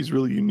 Amasaki's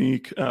really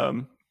unique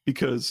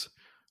because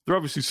they're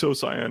obviously so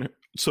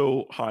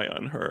high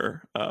on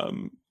her.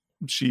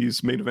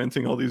 She's main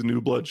eventing all these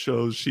New Blood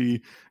shows.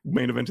 She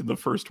main evented the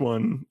first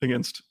one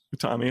against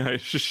Utami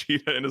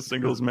Hayashishita in a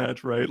singles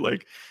match, right?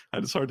 Like,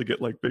 it's hard to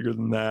get like bigger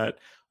than that.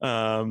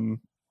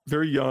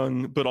 Very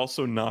young, but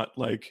also not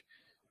like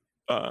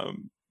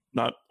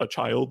not a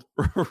child,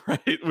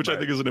 right? Which I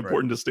think is an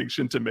important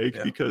distinction to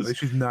make because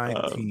she's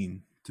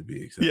 19 to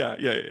be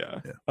exact.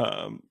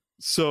 Yeah.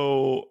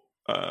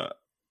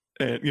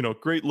 And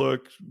great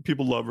look.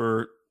 People love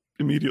her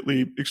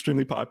immediately,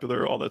 extremely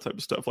popular, all that type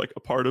of stuff. Like a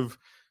part of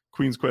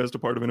Queen's Quest, a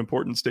part of an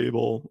important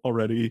stable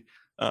already,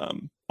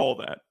 all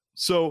that.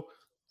 So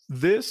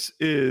this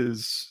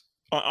is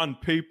on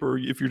paper,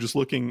 if you're just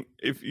looking,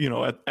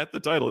 at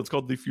the title, it's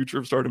called the Future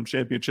of Stardom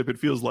Championship. It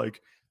feels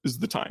like this is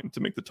the time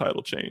to make the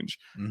title change.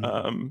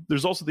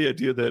 There's also the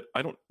idea that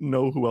I don't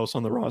know who else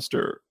on the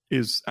roster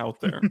is out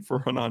there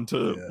for Hanan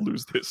to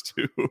lose this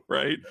to,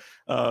 right?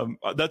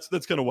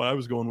 That's kind of why I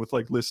was going with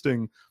like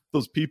listing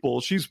those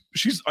people.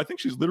 I think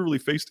she's literally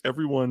faced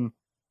everyone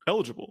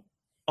eligible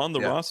on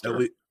the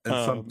roster,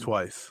 and some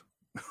twice.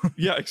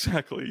 Yeah,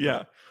 exactly.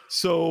 Yeah.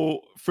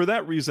 So for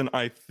that reason,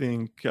 I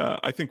think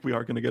we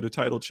are going to get a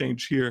title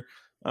change here.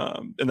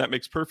 And that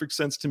makes perfect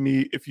sense to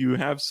me. If you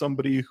have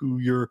somebody who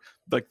you're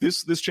like,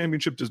 this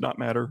championship does not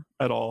matter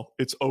at all.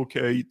 It's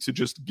okay to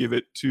just give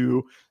it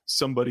to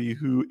somebody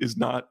who is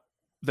not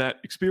that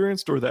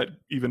experienced or that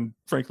even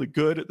frankly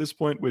good at this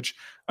point, which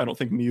I don't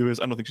think Miyu is.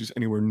 I don't think she's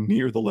anywhere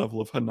near the level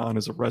of Hanan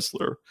as a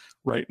wrestler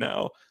right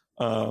now.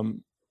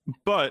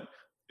 But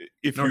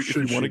if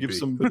you want to give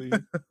somebody,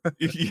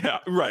 yeah,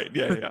 right,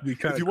 yeah.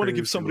 If you want to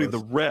give somebody the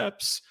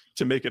reps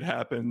to make it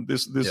happen,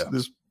 this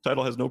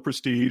title has no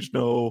prestige,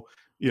 no,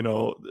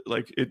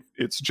 like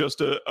it's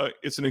just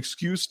it's an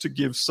excuse to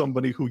give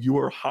somebody who you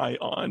are high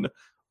on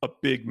a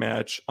big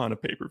match on a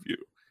pay-per-view.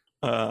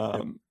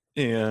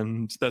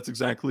 And that's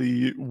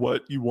exactly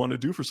what you want to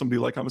do for somebody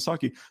like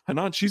Hamasaki.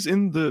 Hanan, she's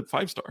in the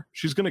 5-star.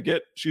 She's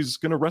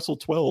gonna wrestle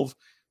 12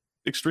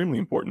 extremely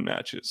important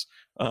matches.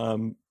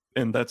 And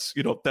that's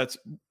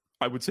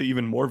I would say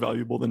even more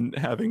valuable than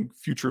having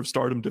Future of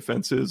Stardom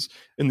defenses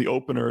in the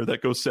opener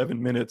that goes 7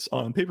 minutes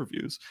on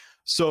pay-per-views.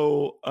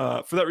 So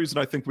for that reason,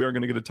 I think we are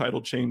going to get a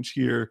title change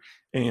here.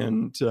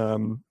 And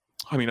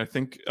I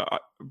think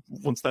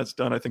once that's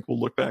done, I think we'll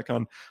look back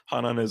on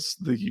Hanan as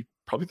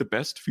probably the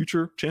best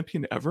future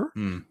champion ever.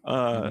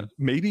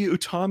 Maybe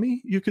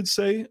Utami, you could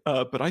say.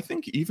 But I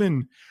think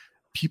even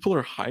people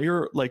are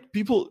higher. Like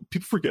people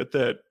forget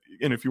that.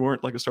 And if you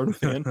weren't like a Stardom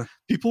fan,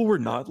 people were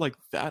not like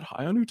that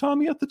high on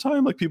Utami at the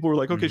time. Like people were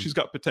like, okay, she's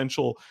got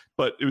potential,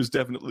 but it was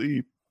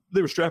definitely,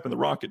 they were strapping the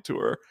rocket to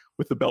her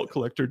with the belt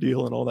collector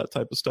deal and all that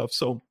type of stuff.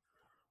 So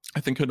I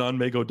think Hanan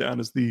may go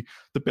down as the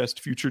best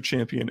future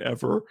champion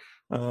ever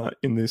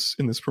in this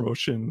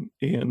promotion,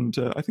 and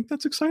I think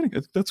that's exciting.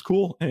 I think that's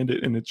cool, and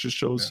it just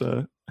shows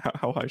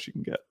how high she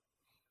can get.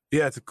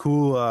 Yeah, it's a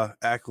cool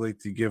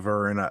accolade to give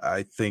her, and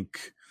I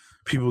think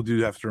people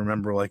do have to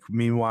remember, like,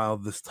 meanwhile,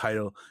 this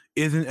title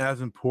isn't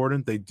as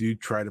important. They do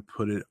try to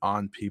put it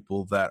on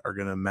people that are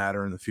going to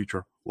matter in the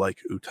future, like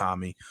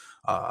Utami,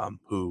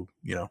 who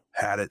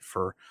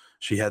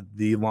she had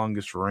the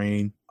longest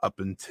reign up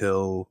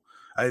until.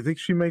 I think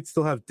she might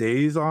still have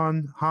days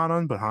on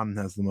Hanan, but Hanan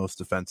has the most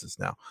defenses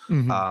now.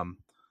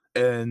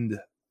 And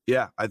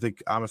yeah, I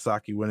think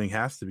Hamasaki winning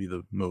has to be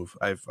the move.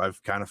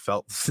 I've kind of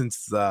felt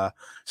since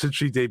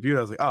she debuted,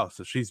 I was like, oh,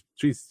 so she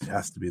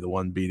has to be the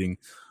one beating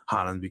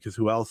Hanan, because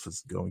who else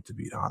is going to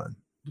beat Hanan?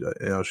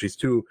 She's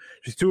too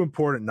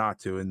important not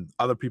to, and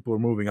other people are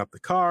moving up the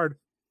card.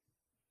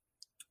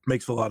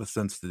 Makes a lot of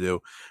sense to do,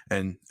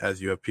 and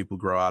as you have people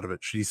grow out of it,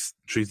 she's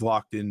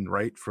locked in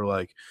right for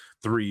like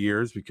 3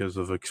 years because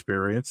of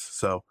experience,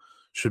 so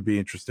should be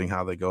interesting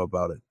how they go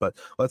about it. But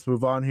let's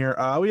move on here.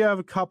 We have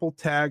a couple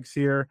tags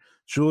here: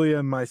 Julia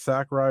and Mai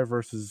Sakurai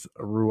versus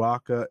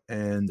Ruaka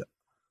and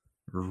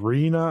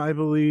Rina, I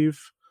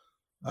believe.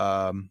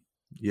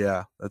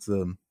 That's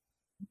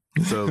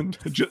so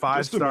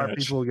 5-star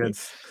people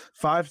against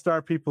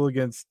 5-star people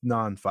against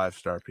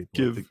non-5-star people.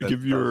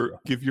 Give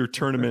your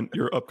tournament,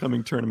 your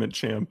upcoming tournament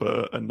champ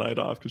a night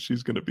off, because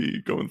she's going to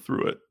be going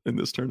through it in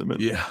this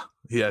tournament.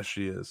 Yeah,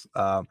 she is.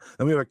 Then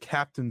we have a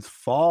Captain's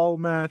Fall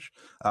match: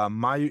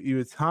 Mayu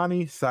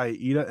Iwatani, Saya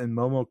Ida, and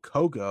Momo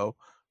Kogo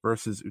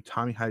versus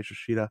Utami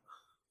Hayashishita,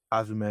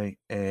 Azume,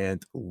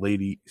 and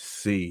Lady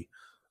C.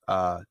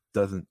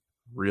 Doesn't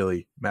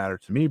really matter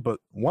to me,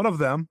 but one of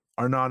them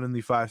are not in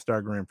the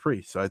 5-star Grand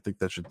Prix, so I think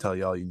that should tell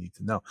you all you need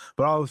to know.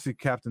 But obviously,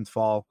 Captain's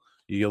Fall,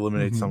 you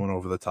eliminate someone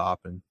over the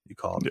top and you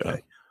call it a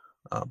day.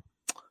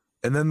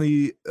 And then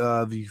the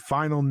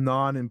final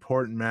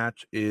non-important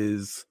match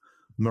is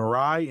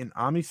Mirai and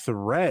Ami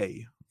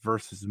Sarai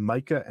versus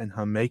Maika and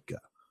Hameka,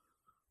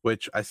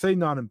 which I say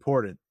not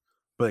important,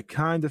 but it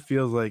kind of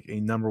feels like a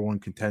number one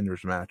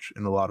contenders match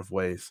in a lot of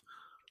ways.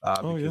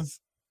 Because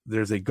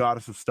there's a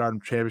Goddess of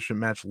Stardom championship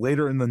match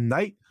later in the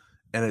night,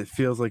 and it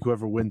feels like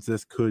whoever wins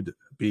this could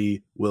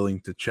be willing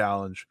to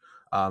challenge.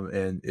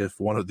 And if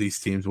one of these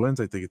teams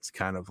wins, I think it's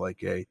kind of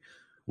like a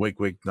wink,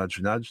 wink,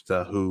 nudge, nudge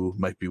to who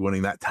might be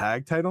winning that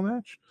tag title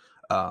match.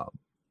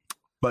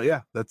 But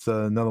yeah, that's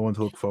another one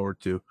to look forward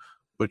to,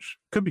 which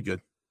could be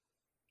good.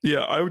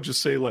 Yeah, I would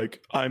just say,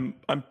 like, I'm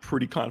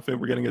pretty confident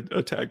we're getting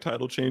a tag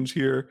title change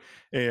here.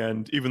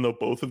 And even though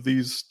both of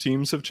these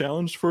teams have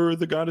challenged for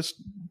the Goddess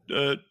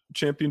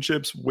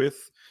championships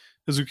with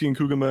Hazuki and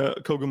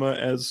Koguma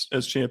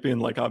as champion,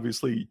 like,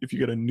 obviously if you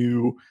get a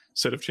new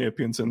set of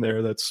champions in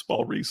there, that's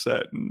all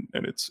reset and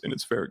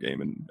it's fair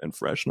game and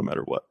fresh no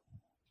matter what.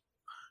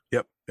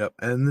 Yep.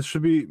 And this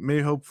should be,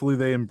 hopefully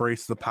they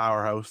embrace the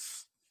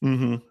powerhouse,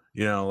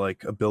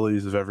 like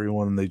abilities of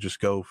everyone, and they just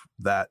go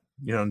that,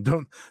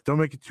 don't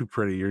make it too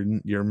pretty.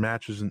 Your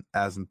match isn't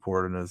as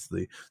important as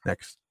the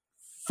next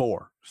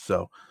 4.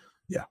 So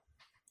yeah.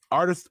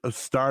 Artist of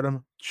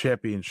Stardom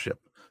Championship: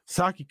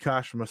 Saki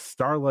Kashima,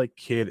 Starlight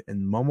Kid,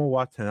 and Momo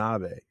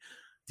Watanabe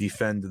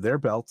defend their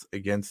belts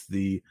against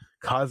the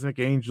Cosmic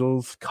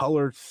Angels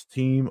Colors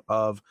team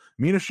of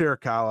Mina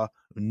Shirakawa,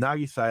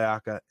 Unagi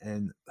Sayaka,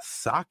 and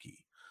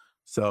Saki.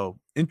 So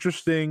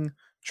interesting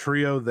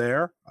trio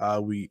there.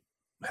 We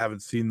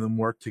haven't seen them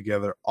work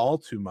together all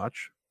too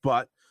much,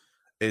 but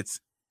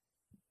it's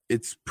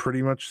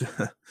pretty much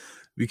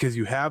because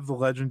you have the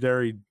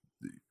legendary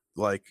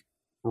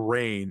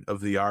reign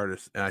of the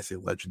artist, and I say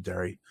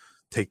legendary,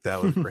 take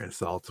that with a grain of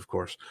salt, of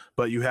course,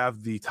 but you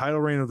have the title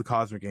reign of the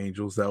Cosmic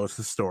Angels that was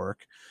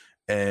historic,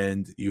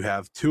 and you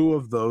have 2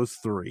 of those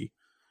 3.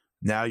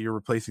 Now you're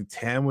replacing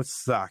Tam with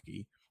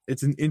Saki.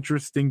 It's an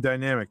interesting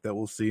dynamic that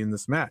we'll see in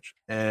this match,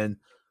 and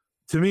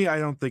to me, I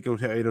don't think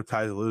Edo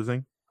Tai is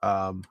losing.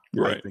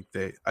 Right.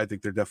 I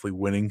think they're definitely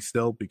winning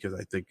still because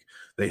I think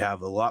they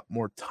have a lot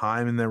more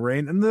time in their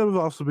reign, and they've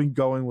also been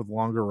going with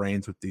longer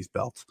reigns with these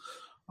belts.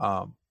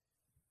 But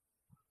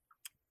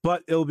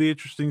it'll be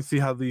interesting to see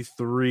how these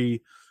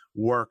three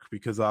work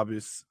because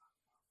obviously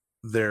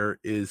there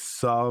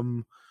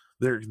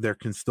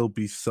can still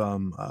be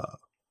some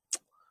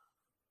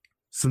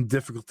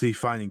difficulty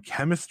finding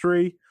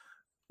chemistry,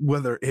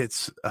 whether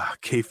it's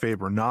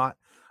kayfabe or not,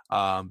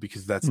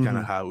 because that's kind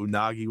of how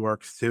Unagi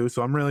works too.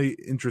 So I'm really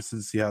interested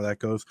to see how that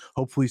goes.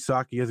 Hopefully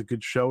Saki has a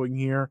good showing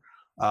here.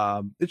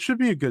 It should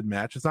be a good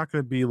match. It's not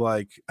going to be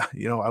like,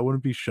 I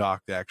wouldn't be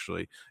shocked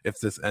actually if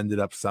this ended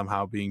up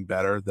somehow being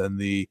better than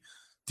the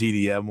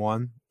DDM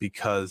one,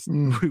 because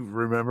we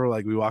remember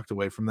like we walked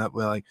away from that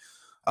like,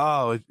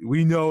 oh,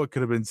 we know it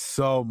could have been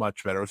so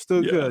much better. It was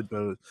still good,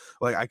 but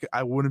like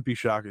I wouldn't be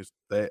shocked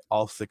if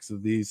all 6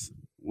 of these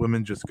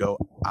women just go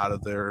out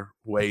of their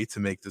way to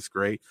make this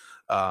great.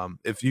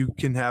 If you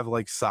can have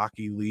like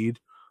Saki lead,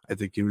 I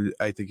think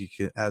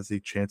it has a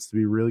chance to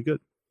be really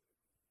good.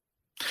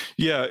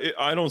 Yeah,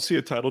 I don't see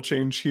a title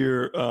change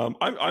here.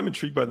 I'm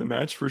intrigued by the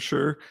match for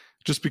sure,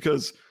 just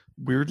because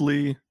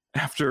weirdly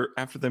after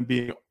them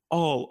being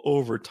all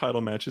over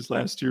title matches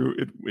last year,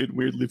 it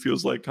weirdly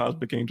feels like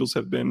Cosmic Angels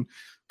have been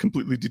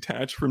completely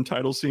detached from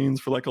title scenes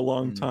for like a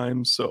long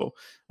time. So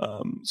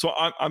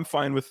I'm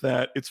fine with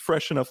that. It's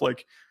fresh enough.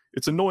 Like,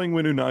 it's annoying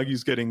when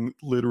Unagi's getting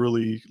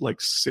literally like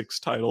 6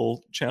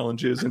 title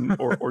challenges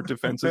or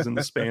defenses in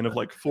the span of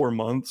like 4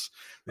 months.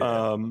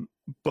 Yeah.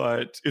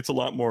 But it's a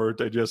lot more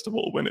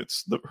digestible when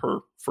it's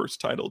her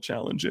first title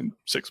challenge in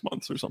 6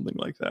 months or something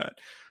like that.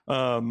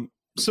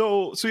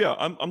 So yeah,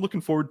 I'm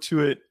looking forward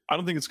to it. I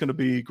don't think it's going to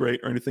be great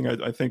or anything.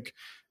 I think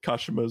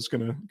Kashima is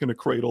gonna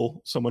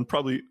cradle someone.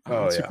 Probably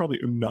probably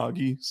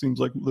Unagi seems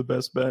like the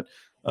best bet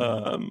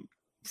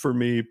for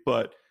me,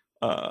 but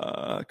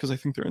because I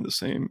think they're in the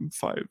same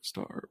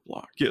 5-star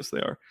block. Yes,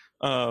 they are.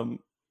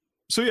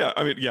 So yeah,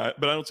 I mean, yeah,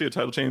 but I don't see a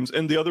title change.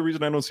 And the other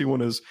reason I don't see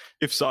one is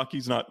if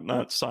Saki's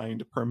not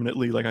signed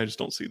permanently, like I just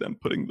don't see them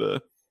putting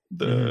a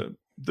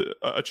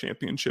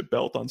championship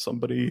belt on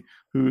somebody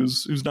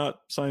who's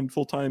not signed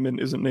full time and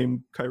isn't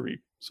named Kairi.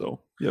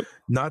 So yep,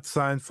 not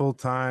signed full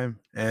time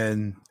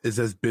and is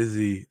as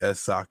busy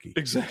as Saki.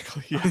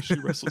 Exactly. Yeah, she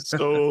wrestles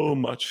so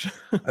much.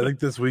 I think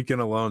this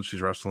weekend alone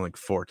she's wrestling like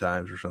 4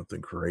 times or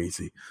something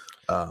crazy.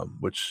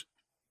 Which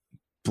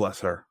bless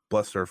her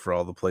for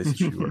all the places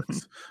she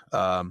works.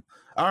 All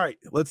right,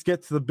 let's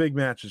get to the big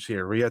matches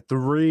here. We got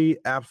 3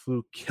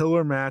 absolute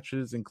killer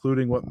matches,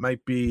 including what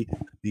might be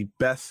the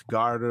best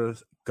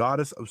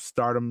Goddess of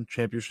Stardom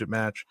championship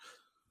match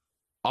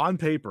on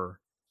paper.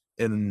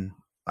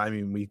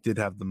 We did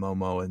have the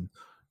Momo and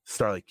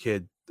Starlight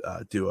Kid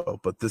duo,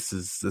 but this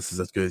is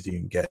as good as you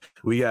can get.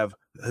 We have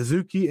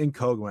Hazuki and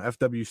Koguma,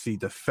 FWC,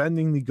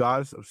 defending the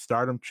Goddess of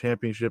Stardom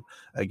championship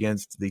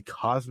against the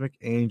Cosmic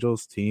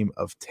Angels team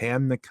of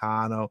Tam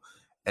Nakano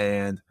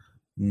and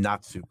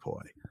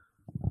Natsupoi.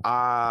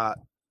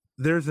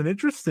 There's an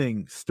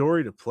interesting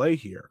story to play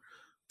here.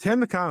 Tam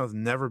Nakano's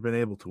never been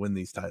able to win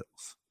these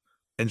titles,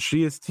 and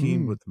she is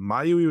teamed with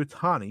Mayu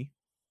Iwatani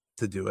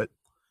to do it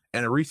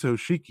and Arisa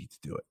Hoshiki to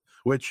do it,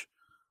 which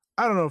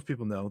I don't know if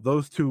people know.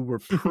 Those two were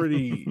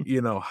pretty,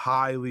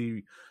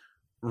 highly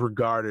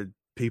regarded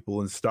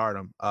people in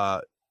Stardom.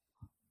 I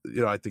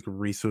think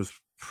Arisa was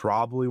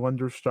probably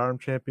Wonder Stardom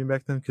champion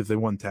back then because they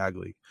won Tag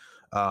League.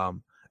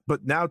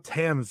 But now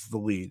Tam's the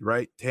lead,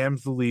 right?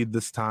 Tam's the lead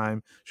this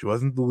time. She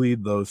wasn't the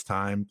lead those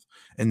times,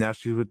 and now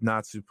she's with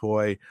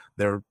Natsupoi.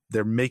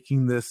 They're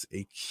making this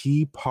a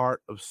key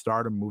part of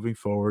Stardom moving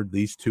forward.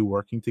 These two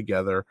working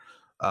together.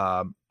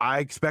 I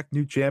expect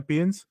new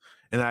champions,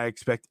 and I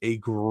expect a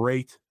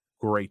great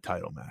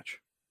title match.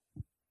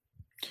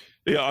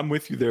 Yeah, I'm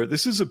with you there.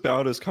 This is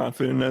about as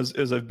confident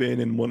as I've been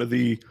in one of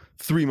the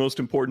 3 most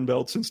important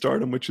belts in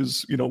Stardom, which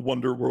is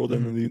Wonder World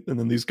and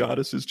then these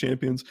Goddesses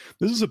champions.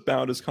 This is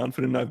about as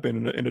confident I've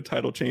been in a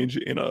title change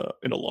in a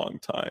long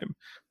time.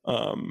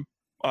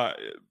 I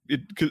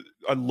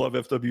love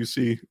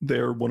FWC.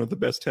 They're one of the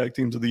best tag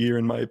teams of the year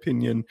in my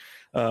opinion.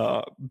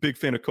 Big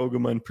fan of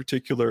Koguma in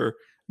particular,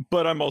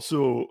 but I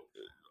also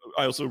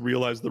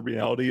realize the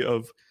reality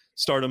of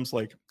Stardom's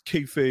like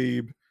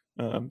kayfabe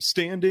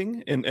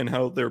standing and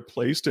how they're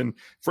placed, and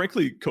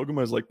frankly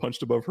Koguma is like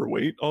punched above her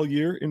weight all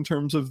year in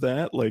terms of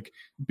that, like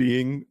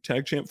being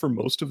tag champ for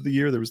most of the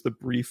year. There was the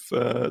brief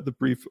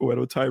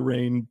Oedo Tai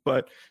reign,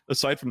 but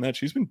aside from that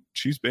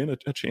she's been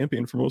a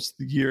champion for most of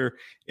the year,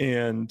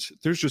 and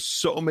there's just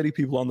so many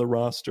people on the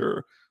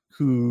roster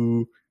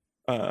who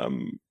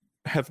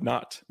have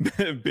not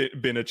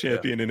been a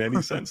champion in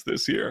any sense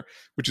this year,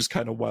 which is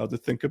kind of wild to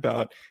think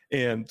about.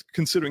 And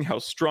considering how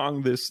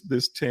strong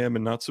this Tam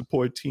and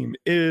Natsupoi team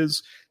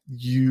is,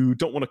 you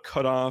don't want to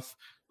cut off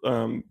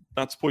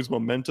Natsupoi's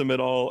momentum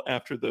at all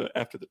after the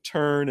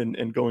turn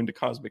and going to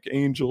Cosmic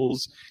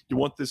Angels. You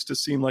want this to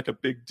seem like a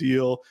big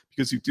deal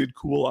because you did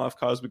cool off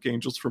Cosmic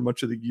Angels for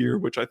much of the year,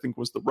 which I think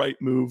was the right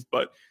move,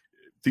 but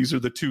these are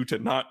the 2 to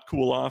not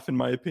cool off in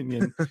my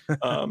opinion.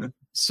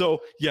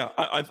 So yeah,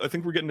 I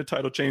think we're getting a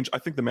title change. I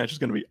think the match is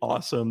going to be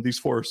awesome. These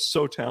four are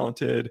so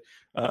talented,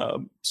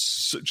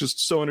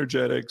 just so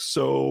energetic,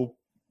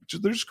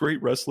 they're just great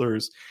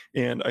wrestlers.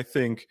 And I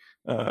think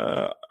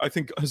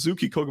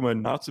Hazuki, Koguma,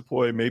 and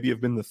Natsupoi maybe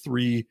have been the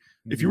three.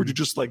 If you were to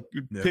just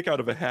pick out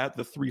of a hat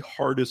the three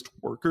hardest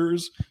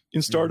workers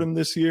in Stardom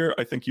this year,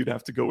 I think you'd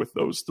have to go with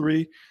those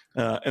three.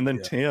 And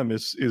then Tam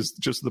is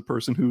just the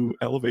person who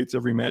elevates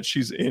every match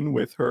she's in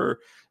with her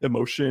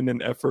emotion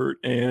and effort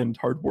and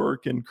hard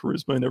work and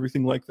charisma and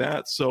everything like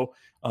that. So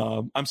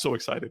I'm so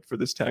excited for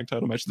this tag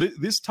title match.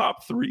 This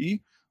top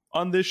three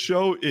on this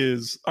show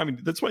is,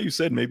 that's why you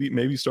said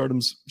maybe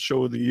Stardom's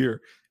show of the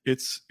year.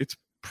 It's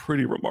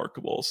pretty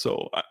remarkable.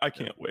 So I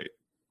can't wait.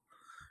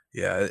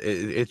 Yeah,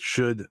 it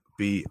should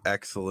be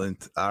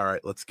excellent. All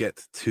right, let's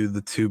get to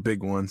the two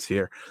big ones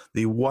here.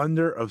 The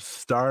Wonder of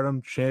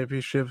Stardom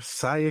Championship,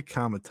 Saya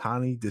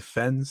Kamitani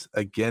defends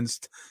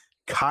against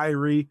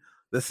Kairi.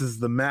 This is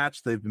the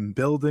match they've been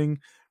building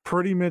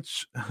pretty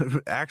much.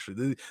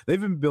 Actually,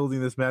 they've been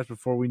building this match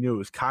before we knew it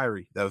was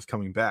Kairi that was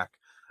coming back.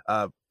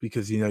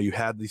 Because, you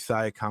had the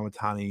Saya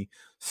Kamitani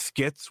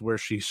skits where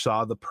she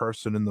saw the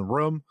person in the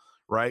room,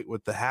 right,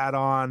 with the hat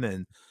on,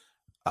 and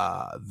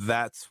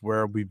that's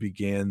where we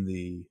began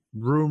the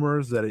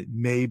rumors that it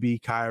may be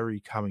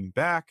Kairi coming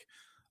back.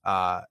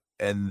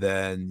 And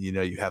then,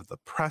 you have the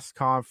press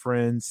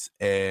conference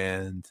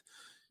and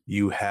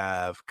you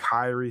have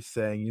Kairi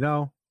saying,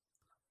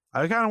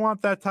 I kind of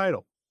want that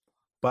title,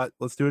 but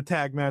let's do a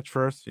tag match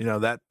first.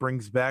 That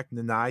brings back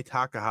Nanai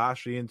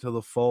Takahashi into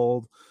the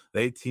fold.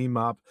 They team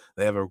up.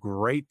 They have a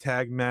great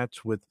tag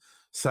match with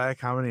Saya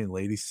Kamitani and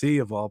Lady C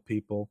of all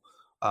people.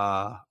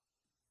 And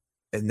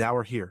now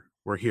we're here.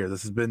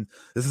 This has been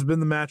the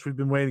match we've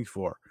been waiting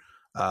for.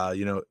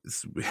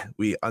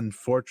 We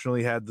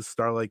unfortunately had the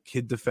Starlight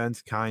Kid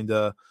defense kind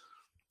of.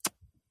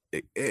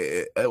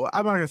 I'm not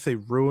gonna say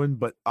ruined,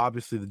 but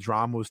obviously the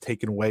drama was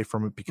taken away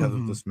from it because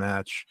of this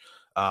match.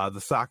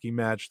 The Saki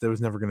match, there was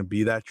never going to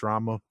be that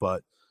drama,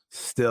 but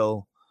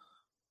still,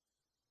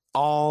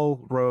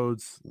 all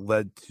roads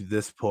led to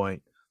this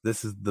point.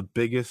 This is the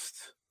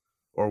biggest,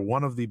 or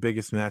one of the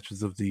biggest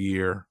matches of the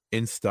year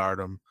in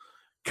Stardom.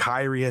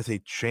 Kairi has a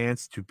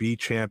chance to be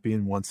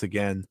champion once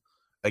again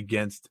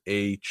against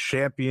a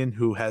champion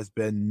who has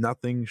been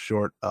nothing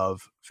short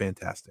of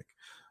fantastic.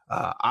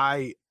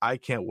 I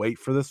can't wait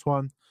for this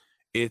one.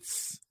 It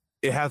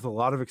has a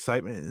lot of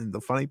excitement, and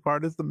the funny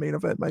part is the main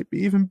event might be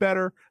even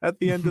better at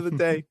the end of the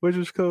day, which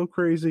is so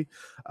crazy.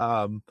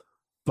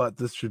 But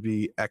this should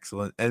be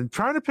excellent. And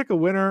trying to pick a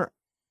winner,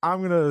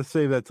 I'm gonna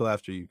save that till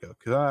after you go,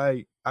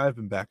 because I've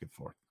been back and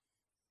forth.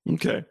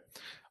 Okay.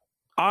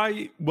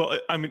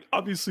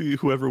 Obviously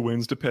whoever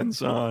wins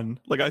depends on,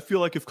 I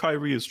feel like if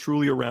Kairi is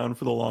truly around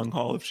for the long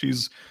haul, if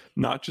she's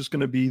not just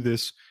going to be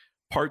this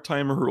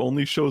part-timer who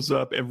only shows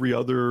up every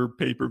other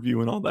pay-per-view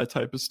and all that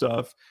type of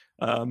stuff,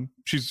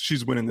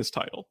 she's winning this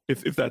title.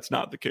 If that's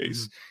not the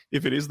case,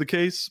 if it is the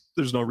case,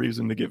 there's no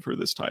reason to give her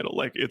this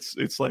title.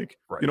 It's right.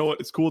 You know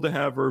what? It's cool to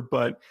have her,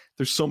 but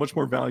there's so much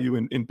more value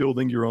in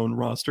building your own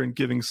roster and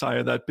giving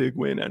Saya that big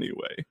win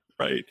anyway,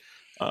 right?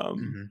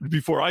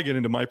 Before I get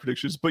into my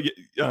predictions, but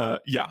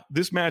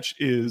this match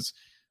is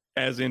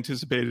as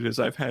anticipated as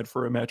I've had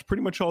for a match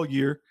pretty much all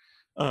year.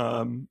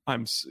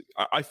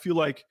 I feel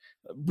like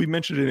we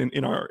mentioned it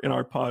in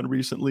our pod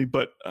recently,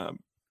 but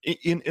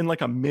in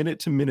like a minute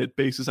to minute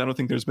basis, I don't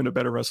think there's been a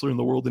better wrestler in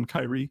the world than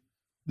Kairi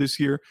this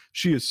year.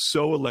 She is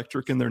so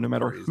electric in there, no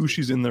matter who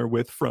she's in there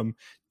with, from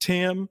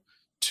Tam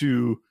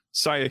to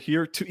Saya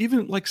here to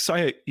even like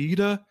Saya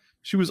Ida.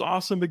 She was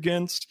awesome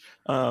against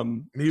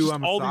Miyu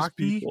Amasaki. All these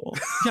people.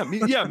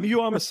 Miyu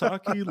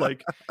Amasaki.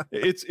 Like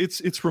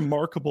it's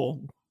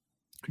remarkable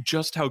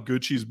just how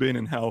good she's been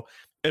and how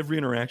every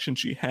interaction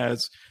she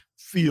has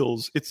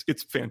feels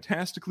it's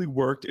fantastically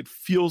worked. It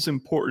feels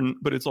important,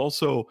 but it's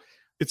also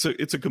it's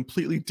a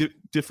completely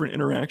different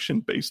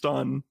interaction based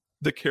on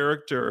the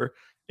character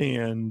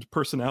and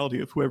personality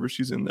of whoever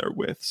she's in there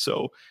with.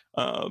 So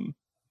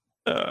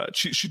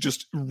she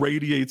just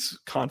radiates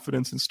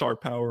confidence and star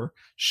power.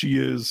 She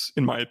is,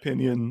 in my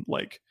opinion,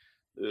 like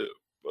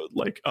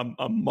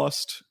a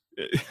must.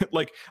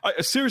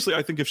 Seriously,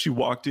 I think if she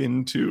walked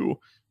into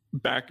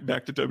back to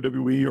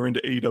WWE or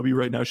into AEW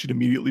right now, she'd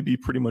immediately be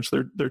pretty much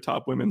their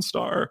top women's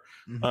star.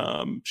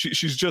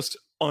 She's just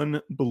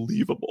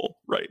unbelievable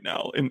right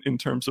now in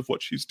terms of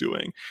what she's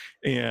doing.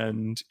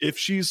 And if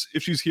she's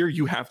here,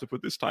 you have to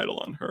put this title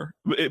on her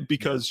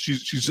because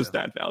she's just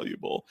that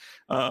valuable.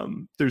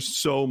 There's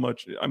so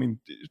much. I mean,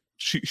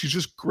 she's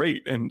just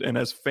great, and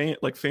as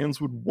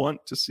fans would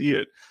want to see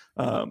it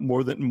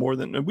more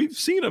than. And we've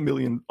seen a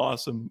million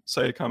awesome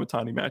Saya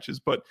Kamitani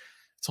matches, but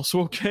it's also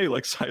okay.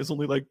 Like, Saya's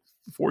only like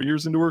 4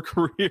 years into her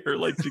career.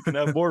 Like, she can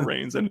have more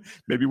reigns and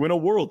maybe win a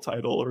world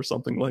title or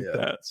something like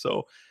that.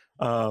 So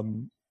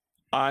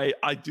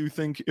I do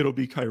think it'll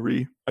be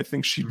Kairi. I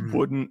think she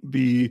wouldn't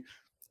be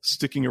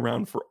sticking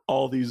around for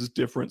all these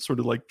different sort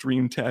of like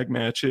dream tag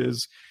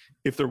matches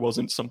if there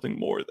wasn't something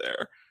more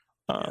there.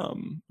 I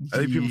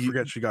think people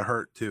forget she got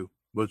hurt too.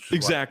 which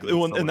exactly.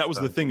 Well, and that was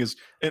the thing is,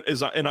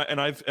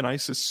 I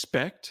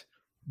suspect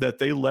that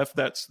they left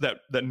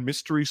that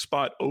mystery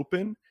spot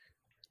open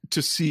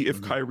to see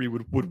if Kyrie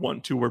would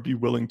want to or be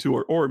willing to,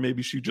 or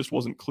maybe she just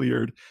wasn't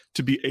cleared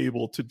to be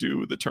able to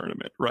do the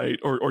tournament, right?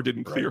 Or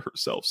didn't clear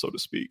herself, so to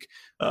speak,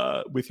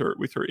 with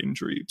her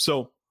injury.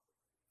 So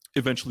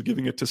eventually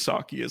giving it to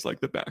Saki as like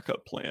the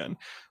backup plan.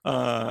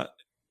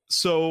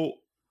 So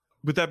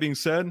with that being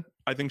said,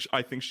 I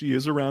think she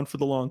is around for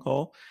the long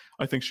haul.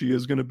 I think she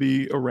is going to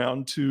be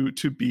around to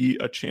be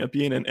a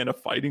champion and a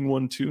fighting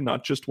one too,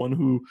 not just one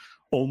who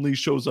only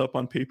shows up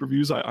on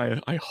pay-per-views.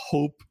 I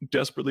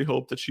desperately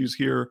hope that she's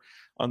here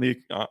on the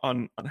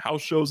on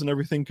house shows and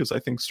everything, because I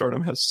think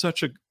Stardom has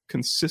such a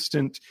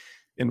consistent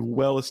and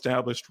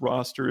well-established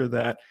roster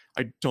that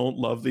I don't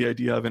love the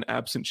idea of an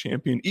absent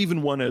champion,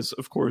 even one as,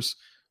 of course,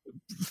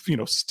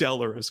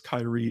 stellar as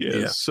Kyrie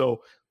is. Yeah.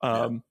 So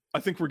I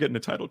think we're getting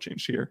a title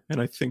change here,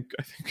 and I think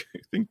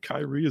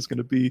Kyrie is going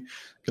to be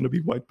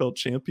white belt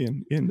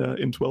champion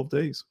in 12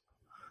 days.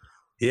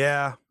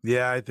 Yeah,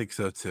 I think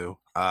so too.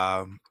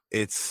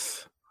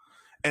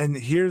 And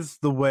here's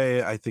the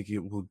way I think it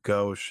will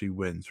go if she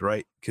wins,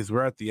 right? Because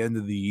we're at the end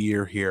of the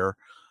year here.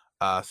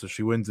 So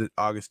she wins it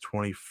August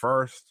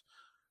 21st.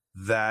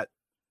 That,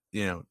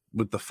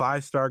 with the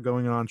 5-star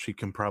going on, she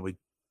can probably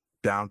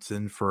bounce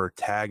in for a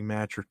tag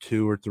match or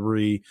 2 or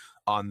 3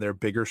 on their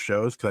bigger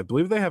shows. Because I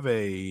believe they have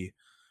a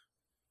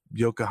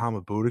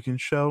Yokohama Budokan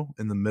show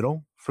in the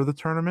middle for the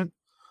tournament.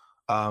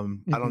 I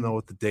don't know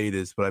what the date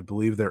is, but I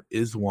believe there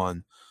is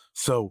one.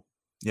 So,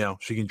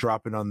 she can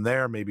drop it on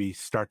there, maybe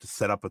start to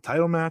set up a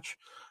title match.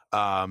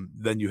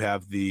 Then you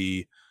have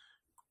the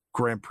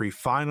Grand Prix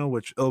final,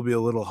 which it'll be a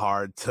little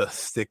hard to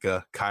stick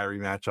a Kyrie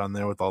match on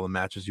there with all the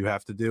matches you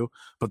have to do,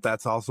 but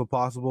that's also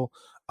possible.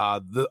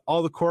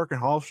 All the Cork and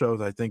Hall shows,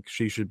 I think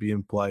she should be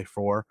in play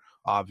for,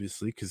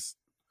 obviously, because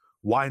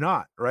why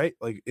not, right?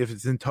 Like, if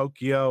it's in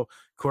Tokyo,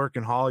 Cork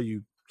and Hall,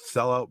 you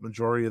sell out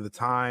majority of the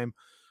time,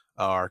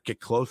 or get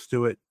close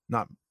to it.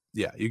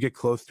 You get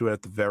close to it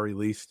at the very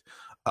least.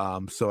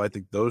 So I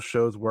think those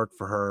shows work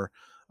for her.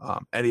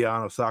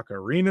 Edion Osaka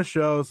Arena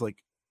shows, like,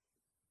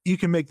 you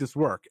can make this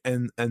work.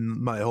 And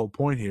my whole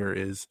point here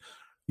is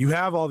you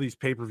have all these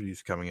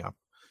pay-per-views coming up.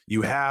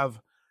 You have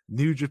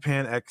New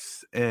Japan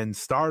X and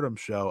Stardom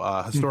show,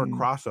 historic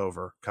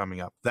crossover coming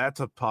up. That's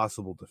a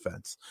possible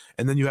defense.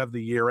 And then you have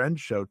the year-end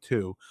show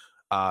too.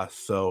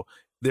 So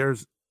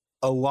there's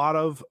a lot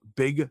of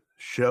big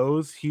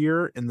shows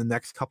here in the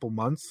next couple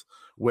months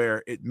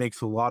where it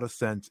makes a lot of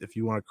sense, if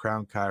you want to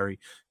crown Kyrie,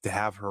 to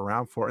have her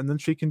around for, and then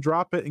she can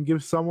drop it and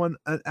give someone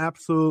an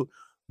absolute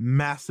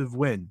massive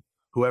win,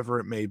 whoever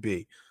it may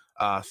be.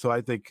 So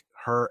I think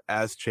her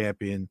as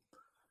champion,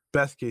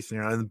 best case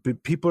scenario,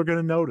 and people are going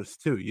to notice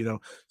too.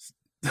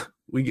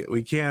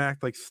 We can't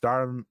act like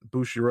Stardom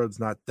Bushiroad's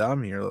not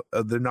dumb here.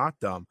 They're not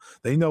dumb.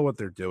 They know what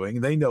they're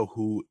doing. They know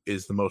who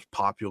is the most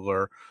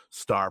popular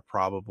star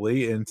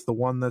probably, and it's the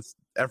one that's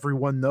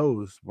everyone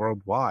knows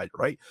worldwide,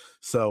 right?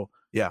 So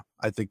yeah,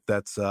 I think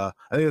that's the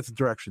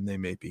direction they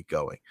may be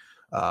going.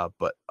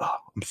 But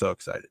I'm so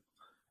excited.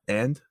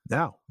 And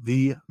now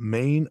the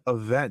main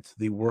event,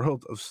 the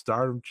World of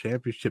Stardom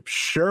Championship.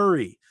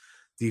 Shuri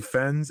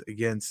defends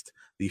against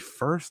the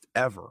first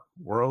ever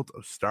World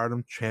of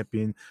Stardom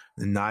champion,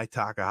 Nai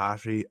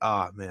Takahashi.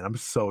 Man, I'm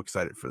so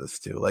excited for this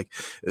too. Like,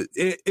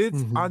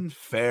 it's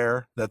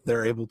unfair that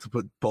they're able to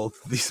put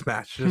both of these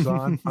matches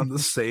on the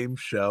same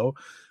show.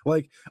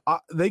 Like,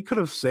 they could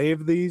have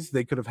saved these.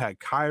 They could have had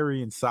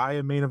Kyrie and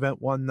Saya main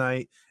event one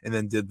night and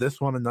then did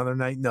this one another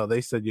night. No,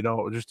 they said,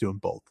 we're just doing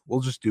both. We'll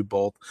just do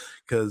both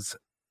because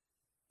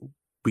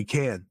we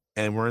can.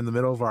 And we're in the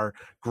middle of our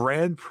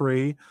Grand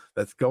Prix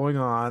that's going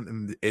on,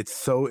 and it's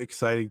so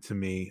exciting to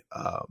me.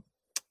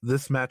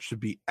 This match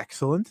should be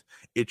excellent.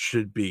 It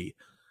should be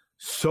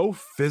so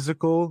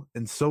physical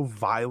and so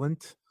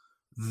violent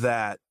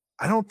that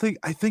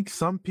I think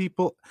some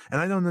people,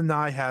 and I know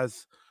Nanai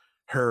has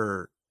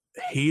her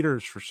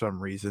haters for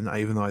some reason,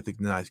 even though I think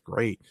Nanai's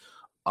great.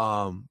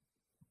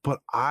 But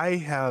I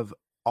have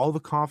all the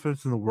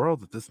confidence in the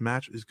world that this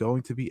match is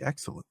going to be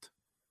excellent.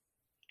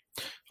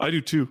 I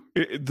do too.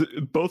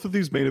 Both of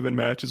these main event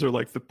matches are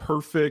like the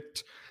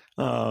perfect.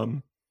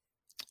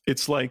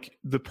 It's like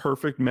the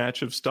perfect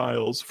match of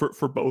styles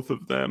for both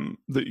of them.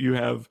 That you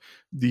have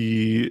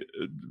the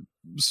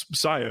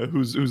Saya,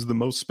 who's the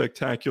most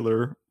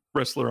spectacular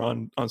wrestler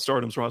on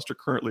Stardom's roster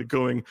currently,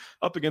 going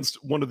up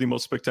against one of the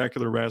most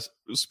spectacular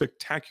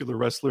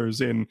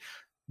wrestlers in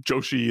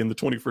Joshi in the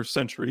 21st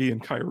century,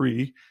 and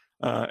Kyrie.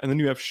 And then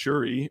you have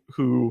Shuri,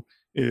 who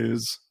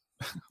is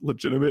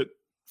legitimate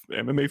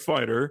MMA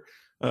fighter,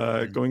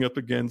 going up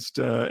against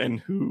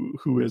and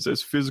who is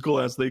as physical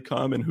as they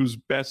come, and whose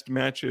best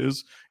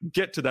matches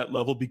get to that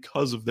level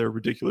because of their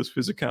ridiculous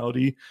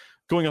physicality,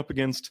 going up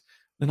against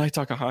Nai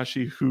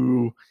Takahashi,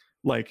 who,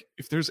 like,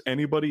 if there's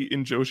anybody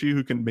in Joshi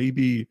who can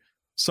maybe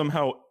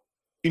somehow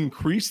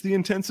increase the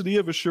intensity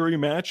of a Shuri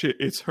match,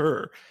 it's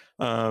her.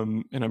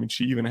 And I mean,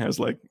 she even has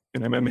like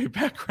an MMA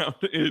background,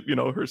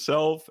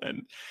 herself,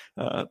 and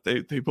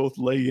they both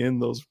lay in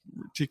those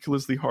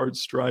ridiculously hard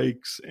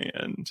strikes,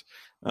 and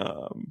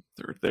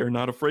they're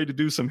not afraid to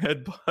do some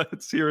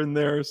headbutts here and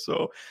there.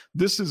 So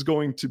this is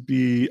going to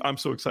be, I'm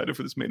so excited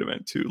for this main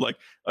event too. Like,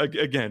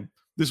 again,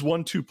 this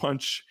 1-2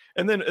 punch,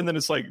 and then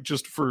it's like,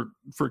 just for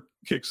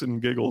kicks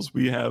and giggles,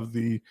 we have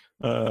the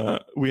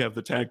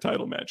tag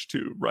title match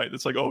too, right?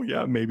 It's like, oh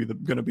yeah, maybe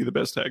going to be the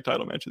best tag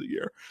title match of the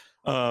year.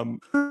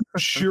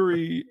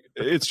 Shuri,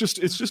 it's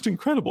just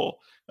incredible,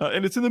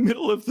 and it's in the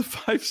middle of the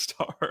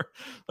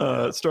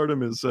 5-star.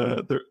 Stardom is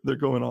they're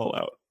going all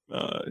out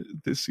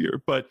this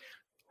year, but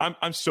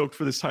I'm stoked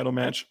for this title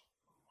match.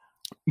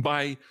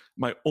 My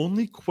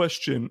only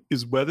question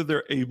is whether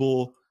they're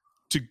able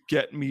to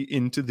get me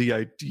into the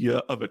idea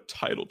of a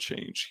title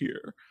change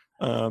here,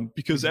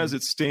 because as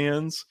it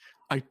stands,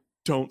 I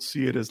don't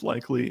see it as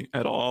likely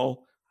at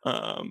all.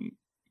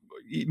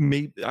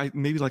 Maybe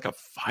like a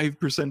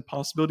 5%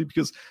 possibility,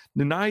 because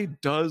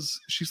Nanai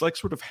she's like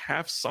sort of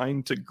half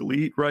signed to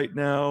GLEAT right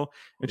now,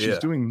 and she's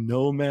doing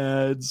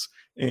Nomads,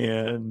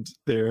 and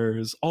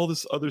there's all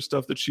this other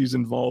stuff that she's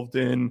involved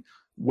in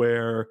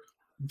where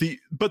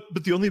but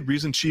the only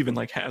reason she even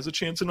like has a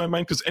chance in my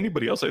mind, because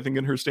anybody else I think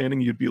in her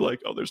standing you'd be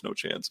like, oh, there's no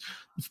chance.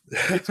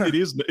 It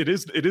is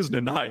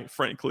Nanai,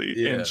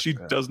 frankly, and she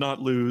does not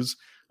lose.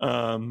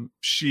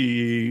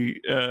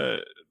 She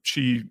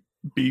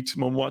beat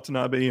Momo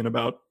Watanabe in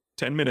about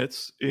 10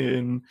 minutes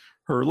in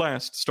her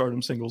last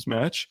Stardom singles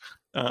match,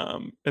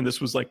 and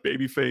this was like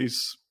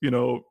babyface,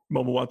 Momo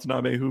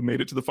Watanabe, who made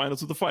it to the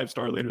finals of the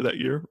 5-star later that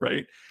year,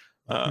 right?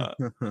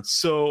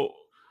 So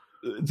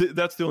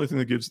that's the only thing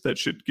that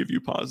should give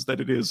you pause, that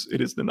it is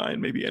Nanai,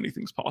 and maybe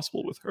anything's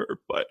possible with her.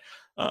 But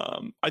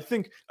I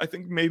think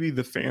maybe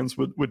the fans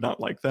would not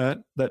like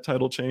that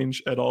title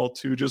change at all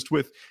too, just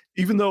with,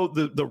 even though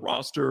the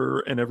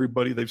roster and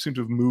everybody, they've seemed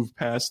to have moved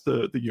past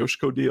the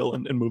Yoshiko deal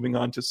and moving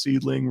on to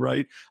Seedling,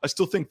 right? I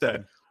still think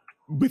that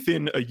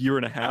within a year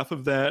and a half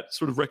of that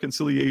sort of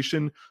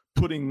reconciliation,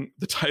 putting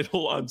the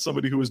title on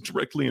somebody who was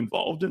directly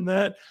involved in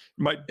that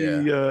might be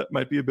a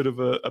bit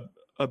of a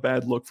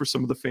bad look for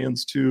some of the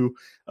fans too.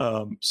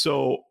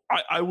 So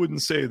I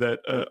wouldn't say that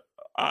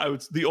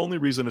the only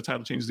reason a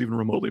title change is even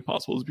remotely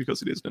possible is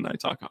because it is Nanai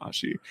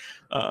Takahashi.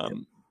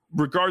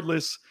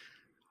 Regardless,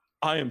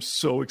 I am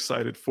so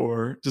excited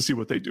to see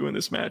what they do in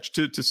this match,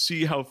 to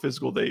see how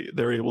physical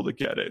they're able to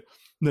get it.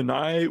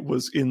 Nanai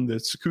was in the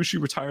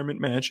Tsukushi retirement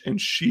match,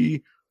 and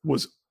she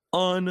was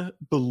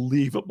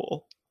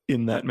unbelievable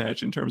in that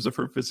match in terms of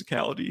her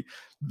physicality.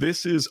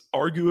 This is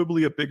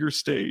arguably a bigger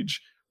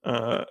stage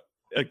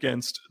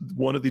against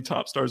one of the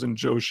top stars in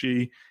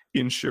Joshi,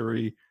 in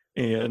Shuri,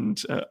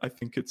 and I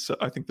think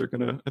they're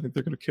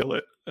gonna kill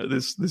it.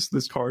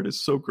 This card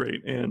is so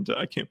great, and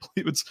I can't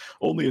believe it's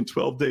only in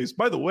 12 days.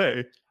 By the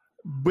way,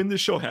 when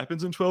this show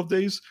happens in 12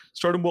 days,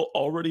 Stardom will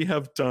already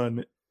have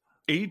done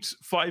 8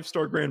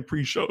 5-star Grand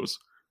Prix shows,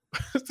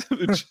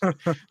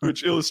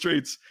 which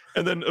illustrates.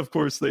 And then of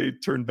course they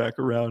turn back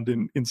around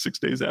in 6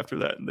 days after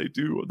that, and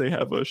they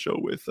have a show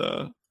with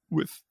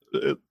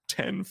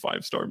 10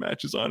 5-star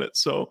matches on it.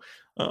 So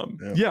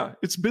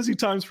it's busy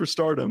times for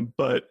Stardom,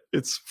 but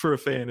it's, for a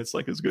fan, it's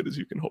like as good as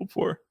you can hope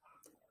for.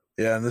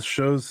 Yeah, and this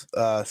show's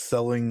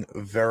selling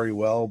very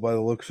well by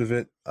the looks of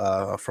it.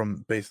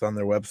 Based on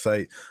their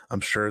website,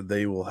 I'm sure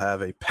they will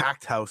have a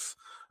packed house.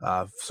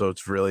 So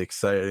it's really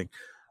exciting.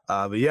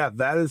 But yeah,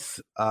 that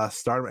is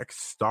Stardom X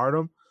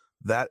Stardom.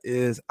 That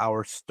is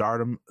our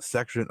Stardom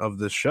section of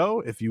the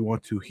show. If you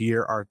want to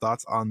hear our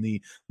thoughts on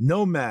the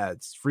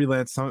Nomads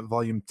Freelance Summit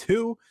Volume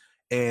 2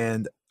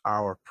 and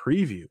our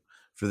preview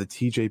for the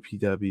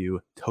TJPW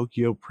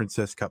Tokyo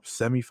Princess Cup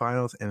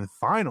semifinals and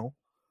final,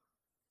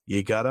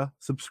 you gotta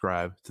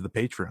subscribe to the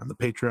Patreon. The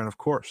Patreon, of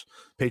course,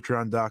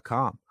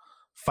 patreon.com.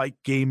 Fight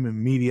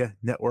Game Media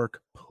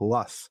Network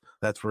Plus.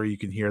 That's where you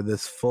can hear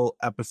this full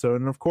episode.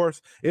 And of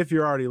course, if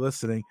you're already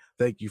listening,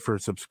 thank you for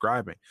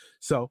subscribing.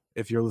 So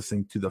if you're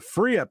listening to the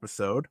free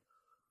episode,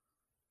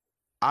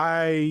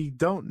 I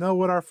don't know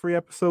what our free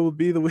episode will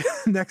be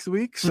next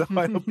week, so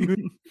I hope you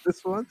enjoy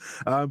this one.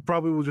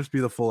 Probably will just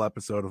be the full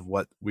episode of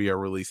what we are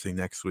releasing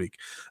next week.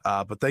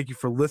 But thank you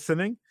for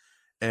listening,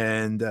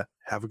 and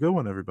have a good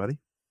one, everybody.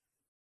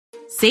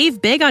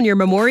 Save big on your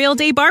Memorial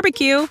Day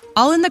barbecue,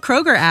 all in the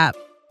Kroger app.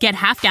 Get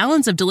half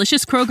gallons of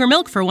delicious Kroger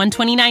milk for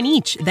 $1.29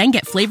 each. Then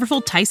get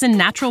flavorful Tyson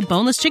natural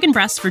boneless chicken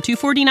breasts for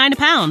 $2.49 a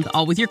pound,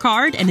 all with your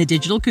card and a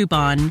digital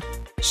coupon.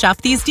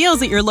 Shop these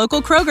deals at your local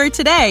Kroger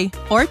today,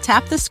 or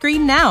tap the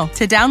screen now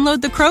to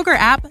download the Kroger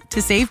app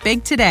to save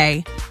big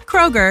today.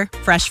 Kroger,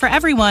 fresh for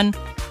everyone.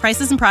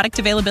 Prices and product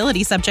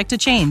availability subject to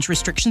change.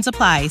 Restrictions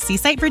apply. See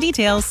site for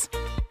details.